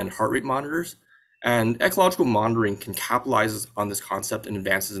 and heart rate monitors. And ecological monitoring can capitalize on this concept and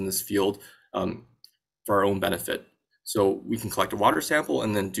advances in this field for our own benefit. So we can collect a water sample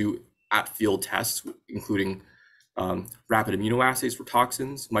and then do at-field tests, including rapid immunoassays for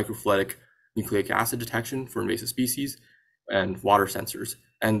toxins, microfluidic nucleic acid detection for invasive species, and water sensors.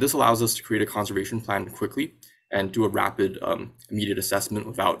 And this allows us to create a conservation plan quickly and do a rapid, immediate assessment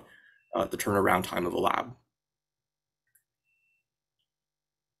without the turnaround time of a lab.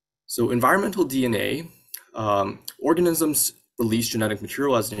 So environmental DNA, organisms release genetic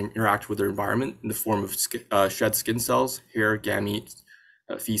material as they interact with their environment in the form of shed skin cells, hair, gametes,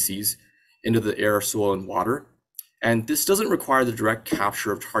 feces into the air, soil, and water. And this doesn't require the direct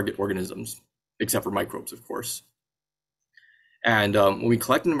capture of target organisms, except for microbes, of course. And when we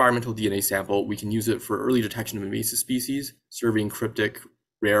collect an environmental DNA sample, we can use it for early detection of invasive species, surveying cryptic,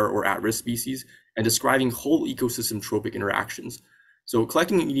 rare, or at-risk species, and describing whole ecosystem tropic interactions. So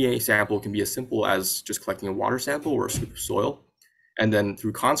collecting an eDNA sample can be as simple as just collecting a water sample or a scoop of soil. And then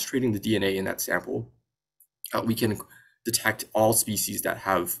through concentrating the DNA in that sample, we can detect all species that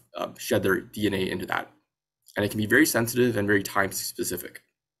have shed their DNA into that. And it can be very sensitive and very time specific.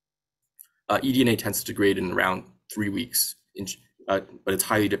 eDNA tends to degrade in around 3 weeks, but it's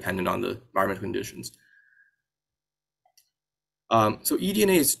highly dependent on the environmental conditions. So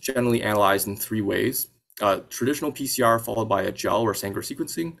eDNA is generally analyzed in 3 ways. Traditional PCR followed by a gel or Sanger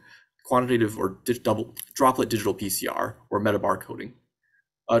sequencing, quantitative or droplet digital PCR, or metabarcoding.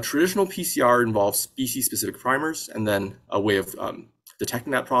 Traditional PCR involves species-specific primers and then a way of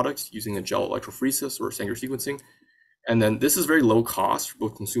detecting that product using a gel electrophoresis or Sanger sequencing. And then this is very low cost,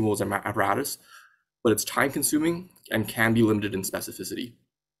 both consumables and apparatus, but it's time consuming and can be limited in specificity.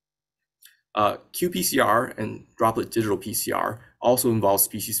 qPCR and droplet digital PCR also involves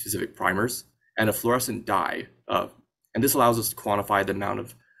species-specific primers and a fluorescent dye. And this allows us to quantify the amount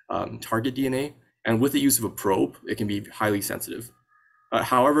of target DNA. And with the use of a probe, it can be highly sensitive.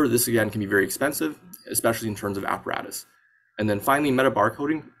 However, this again can be very expensive, especially in terms of apparatus. And then finally,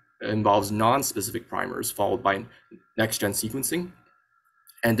 metabarcoding involves non-specific primers followed by next-gen sequencing.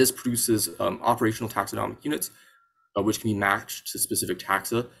 And this produces operational taxonomic units, which can be matched to specific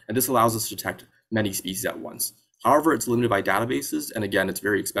taxa. And this allows us to detect many species at once. However, it's limited by databases. And again, it's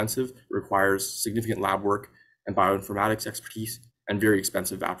very expensive. It requires significant lab work and bioinformatics expertise and very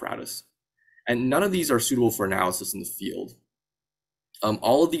expensive apparatus. And none of these are suitable for analysis in the field.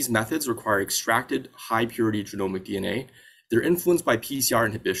 All of these methods require extracted high purity genomic DNA. They're influenced by PCR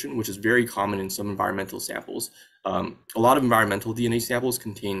inhibition, which is very common in some environmental samples. A lot of environmental DNA samples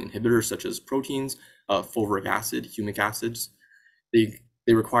contain inhibitors such as proteins, fulvuric acid, humic acids.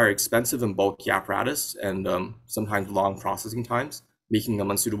 They require expensive and bulky apparatus and sometimes long processing times, making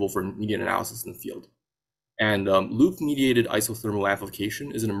them unsuitable for immediate analysis in the field. And loop-mediated isothermal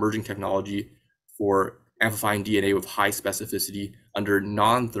amplification is an emerging technology for amplifying DNA with high specificity under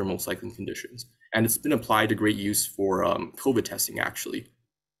non-thermal cycling conditions. And it's been applied to great use for COVID testing, actually.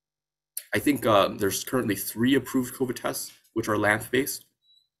 I think there's currently 3 approved COVID tests, which are LAMP-based.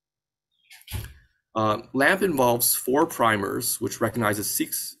 LAMP involves 4 primers, which recognizes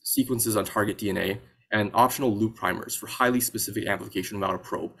 6 sequences on target DNA, and optional loop primers for highly specific amplification without a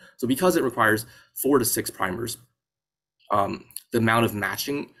probe. So because it requires 4 to 6 primers, the amount of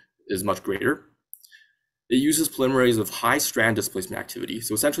matching is much greater. It uses polymerase with high strand displacement activity.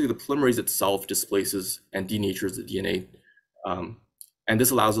 So essentially the polymerase itself displaces and denatures the DNA. And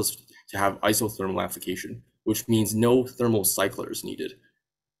this allows us to have isothermal amplification, which means no thermal cycler is needed.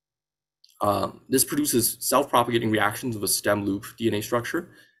 This produces self-propagating reactions of a stem loop DNA structure.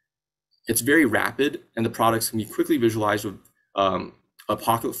 It's very rapid, and the products can be quickly visualized with a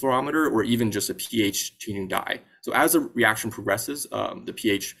pocket fluorometer or even just a pH changing dye. So as the reaction progresses, the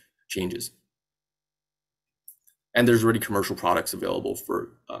pH changes. And there's already commercial products available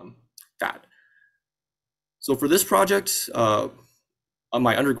for that. So for this project,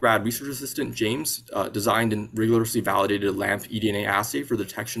 my undergrad research assistant, James, designed and rigorously validated a LAMP eDNA assay for the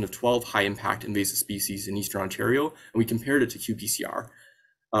detection of 12 high-impact invasive species in Eastern Ontario, and we compared it to qPCR.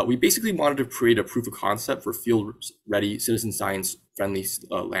 We basically wanted to create a proof of concept for field-ready, citizen science-friendly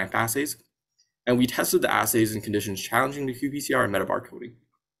LAMP assays, and we tested the assays in conditions challenging to qPCR and metabarcoding.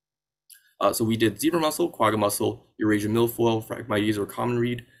 So we did zebra mussel, quagga mussel, Eurasian milfoil, Phragmites or common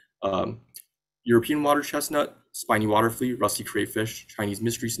reed, European water chestnut, spiny water flea, rusty crayfish, Chinese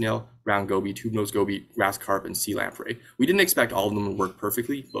mystery snail, round goby, tube-nosed goby, grass carp, and sea lamprey. We didn't expect all of them to work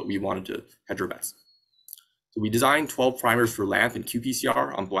perfectly, but we wanted to hedge our bets. So we designed 12 primers for LAMP and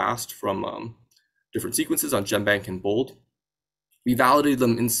qPCR on blast from different sequences on GenBank and BOLD. We validated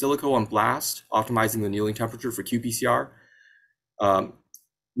them in silico on blast, optimizing the annealing temperature for qPCR.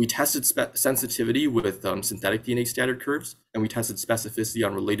 We tested sensitivity with synthetic DNA standard curves, and we tested specificity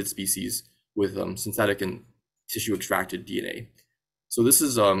on related species with synthetic and tissue extracted DNA. So this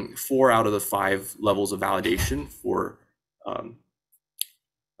is 4 out of the 5 levels of validation for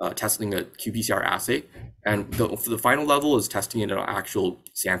testing a qPCR assay. And for the final level is testing it on actual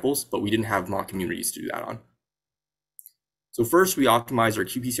samples, but we didn't have mock communities to do that on. So first, we optimized our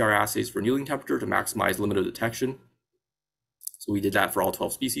qPCR assays for annealing temperature to maximize limit of detection. So we did that for all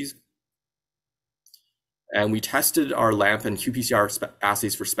 12 species. And we tested our LAMP and qPCR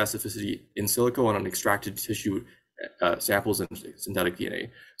assays for specificity in silico and on extracted tissue samples and synthetic DNA.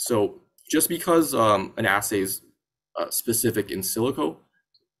 So just because an assay is specific in silico,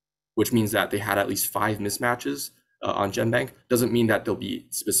 which means that they had at least 5 mismatches on GenBank, doesn't mean that they'll be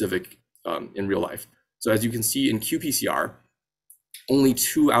specific in real life. So as you can see in qPCR, only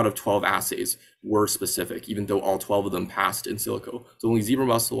 2 out of 12 assays were specific, even though all 12 of them passed in silico. So only zebra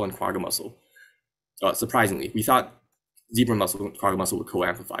mussel and quagga mussel. Surprisingly, we thought zebra mussel and quagga mussel would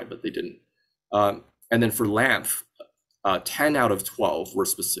co-amplify, but they didn't. And then for LAMP, 10 out of 12 were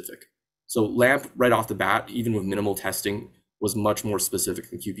specific. So LAMP right off the bat, even with minimal testing, was much more specific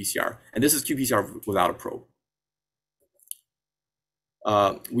than qPCR. And this is qPCR without a probe.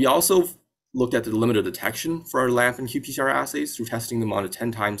 We also looked at the limit of detection for our LAMP and qPCR assays through testing them on a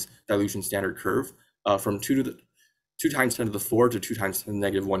 10 times dilution standard curve from 2 times 10 to the 4 to 2 times 10 to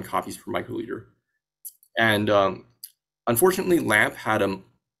the -1 copies per microliter. And unfortunately, LAMP had a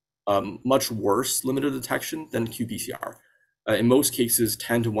much worse limit of detection than qPCR. In most cases,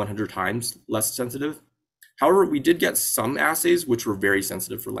 10 to 100 times less sensitive. However, we did get some assays which were very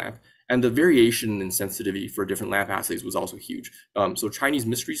sensitive for LAMP, and the variation in sensitivity for different LAMP assays was also huge. So Chinese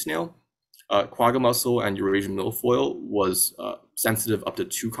mystery snail, quagga mussel, and Eurasian milfoil was sensitive up to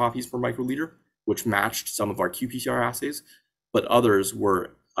 2 copies per microliter, which matched some of our qPCR assays, but others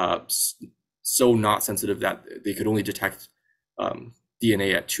were so not sensitive that they could only detect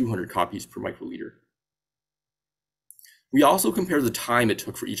DNA at 200 copies per microliter. We also compared the time it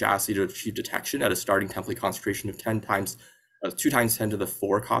took for each assay to achieve detection at a starting template concentration of 2 times 10 to the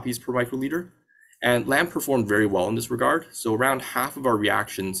 4 copies per microliter. And LAMP performed very well in this regard. So around half of our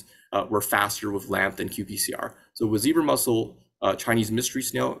reactions were faster with LAMP than qPCR. So with zebra mussel, Chinese mystery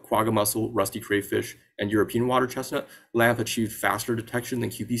snail, quagga mussel, rusty crayfish, and European water chestnut, LAMP achieved faster detection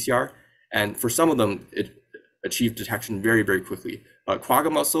than qPCR. And for some of them, it achieved detection very, very quickly.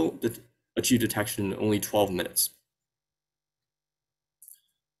 Quagga mussel achieved detection in only 12 minutes.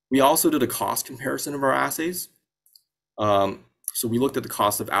 We also did a cost comparison of our assays. So we looked at the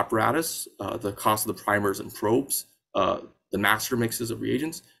cost of apparatus, the cost of the primers and probes, the master mixes of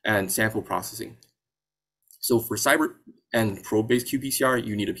reagents, and sample processing. So for cyber and probe-based qPCR,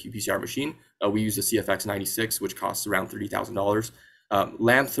 you need a qPCR machine. We use the CFX96, which costs around $30,000.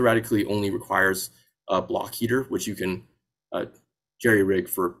 LAMP theoretically only requires a block heater, which you can jerry rig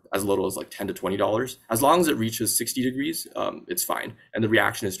for as little as like $10 to $20. As long as it reaches 60 degrees, it's fine. And the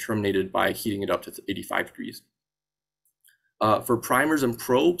reaction is terminated by heating it up to 85 degrees. For primers and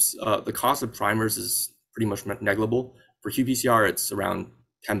probes, the cost of primers is pretty much negligible. For qPCR, it's around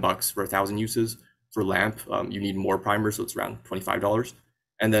 $10 for 1,000 uses. For LAMP, you need more primers, so it's around $25.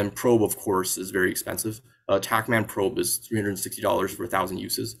 And then probe, of course, is very expensive. TACMAN probe is $360 for 1,000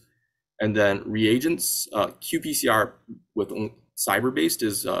 uses. And then reagents, qPCR with cyber-based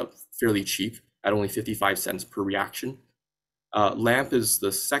is fairly cheap at only 55 cents per reaction. LAMP is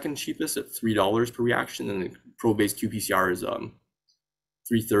the second cheapest at $3 per reaction, and the probe-based qPCR is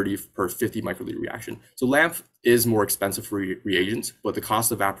 $3.30 per 50 microliter reaction. So LAMP is more expensive for reagents, but the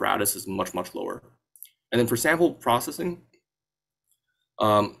cost of apparatus is much, much lower. And then for sample processing,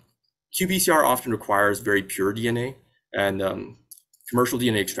 qPCR often requires very pure DNA, and commercial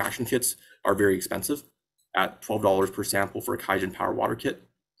DNA extraction kits are very expensive at $12 per sample for a Kaijin Power Water kit.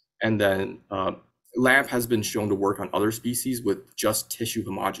 And then LAMP has been shown to work on other species with just tissue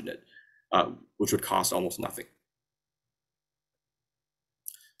homogenate, which would cost almost nothing.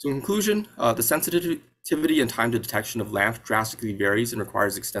 So in conclusion, the sensitivity and time to detection of LAMP drastically varies and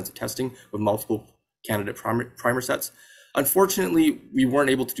requires extensive testing with multiple candidate primer sets. Unfortunately, we weren't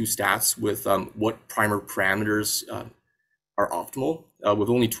able to do stats with what primer parameters are optimal. With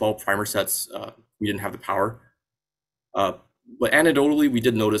only 12 primer sets, we didn't have the power. But anecdotally, we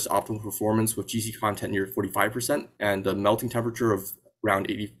did notice optimal performance with GC content near 45% and a melting temperature of around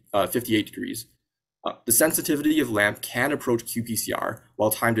 58 degrees. The sensitivity of LAMP can approach qPCR,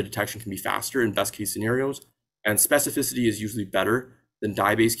 while time to detection can be faster in best case scenarios, and specificity is usually better than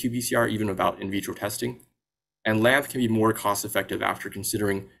dye-based qPCR, even without in vitro testing. And LAMP can be more cost-effective after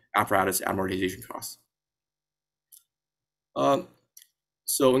considering apparatus amortization costs.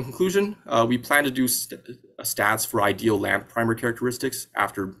 So in conclusion, we plan to do stats for ideal LAMP primer characteristics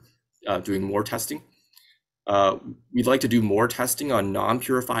after doing more testing. We'd like to do more testing on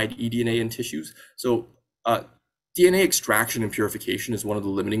non-purified eDNA in tissues. So DNA extraction and purification is one of the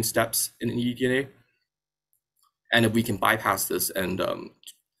limiting steps in eDNA. And if we can bypass this and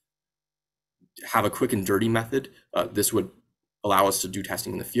have a quick and dirty method, this would allow us to do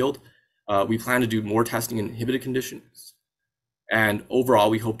testing in the field. We plan to do more testing in inhibited conditions. And overall,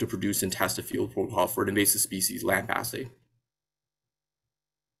 we hope to produce and test a field protocol for an invasive species LAMP assay.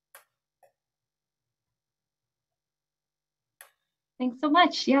 Thanks so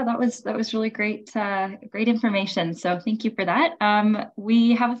much. Yeah, that was really great, great information. So thank you for that.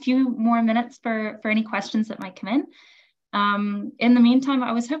 We have a few more minutes for any questions that might come in. In the meantime,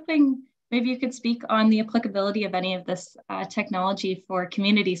 I was hoping maybe you could speak on the applicability of any of this technology for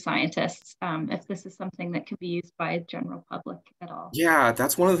community scientists, if this is something that can be used by the general public at all. Yeah,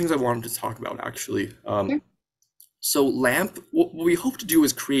 that's one of the things I wanted to talk about, actually. Sure. So LAMP, what we hope to do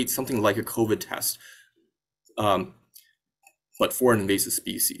is create something like a COVID test, but for an invasive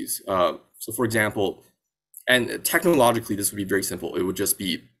species. So for example, and technologically, this would be very simple. It would just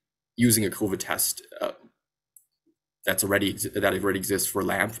be using a COVID test that already exists for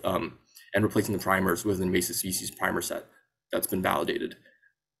LAMP, and replacing the primers with an invasive species primer set that's been validated.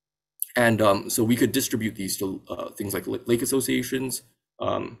 And so we could distribute these to things like lake associations,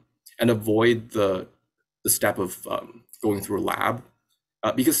 and avoid the step of going through a lab,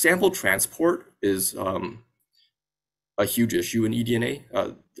 because sample transport is a huge issue in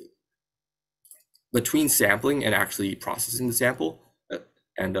eDNA. Between sampling and actually processing the sample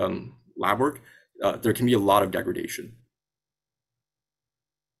and lab work, there can be a lot of degradation.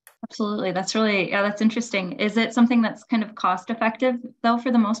 Absolutely, that's really, yeah, that's interesting. Is it something that's kind of cost effective though,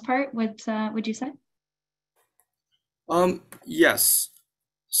 for the most part, would you say? Yes.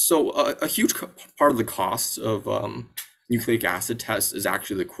 So a huge part of the cost of nucleic acid tests is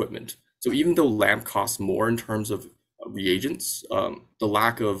actually the equipment. So even though LAMP costs more in terms of reagents, the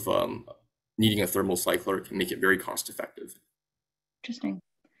lack of needing a thermal cycler can make it very cost effective. Interesting.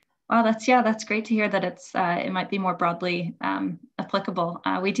 Wow, that's great to hear that it might be more broadly applicable.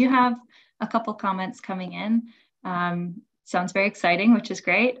 We do have a couple comments coming in. Sounds very exciting, which is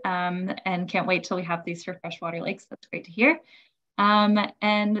great, and can't wait till we have these for freshwater lakes. That's great to hear.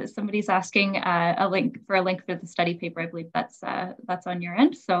 And somebody's asking a link for the study paper. I believe that's on your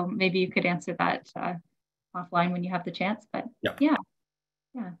end. So maybe you could answer that offline when you have the chance. But yeah.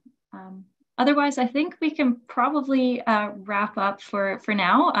 Otherwise, I think we can probably wrap up for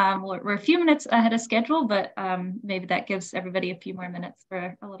now. We're a few minutes ahead of schedule, but maybe that gives everybody a few more minutes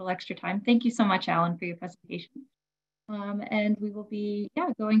for a little extra time. Thank you so much, Alan, for your presentation. And we will be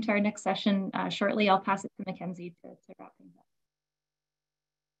going to our next session shortly. I'll pass it to Mackenzie to wrap things up.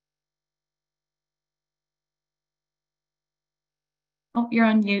 Oh, you're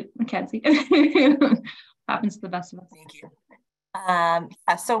on mute, Mackenzie. Happens to the best of us. Thank you.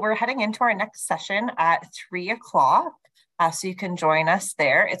 So we're heading into our next session at 3 o'clock. So you can join us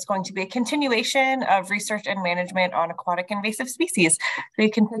there. It's going to be a continuation of research and management on aquatic invasive species. So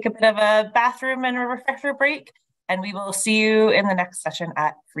you can take a bit of a bathroom and a refresher break, and we will see you in the next session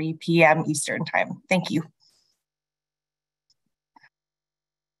at 3 p.m. Eastern time. Thank you.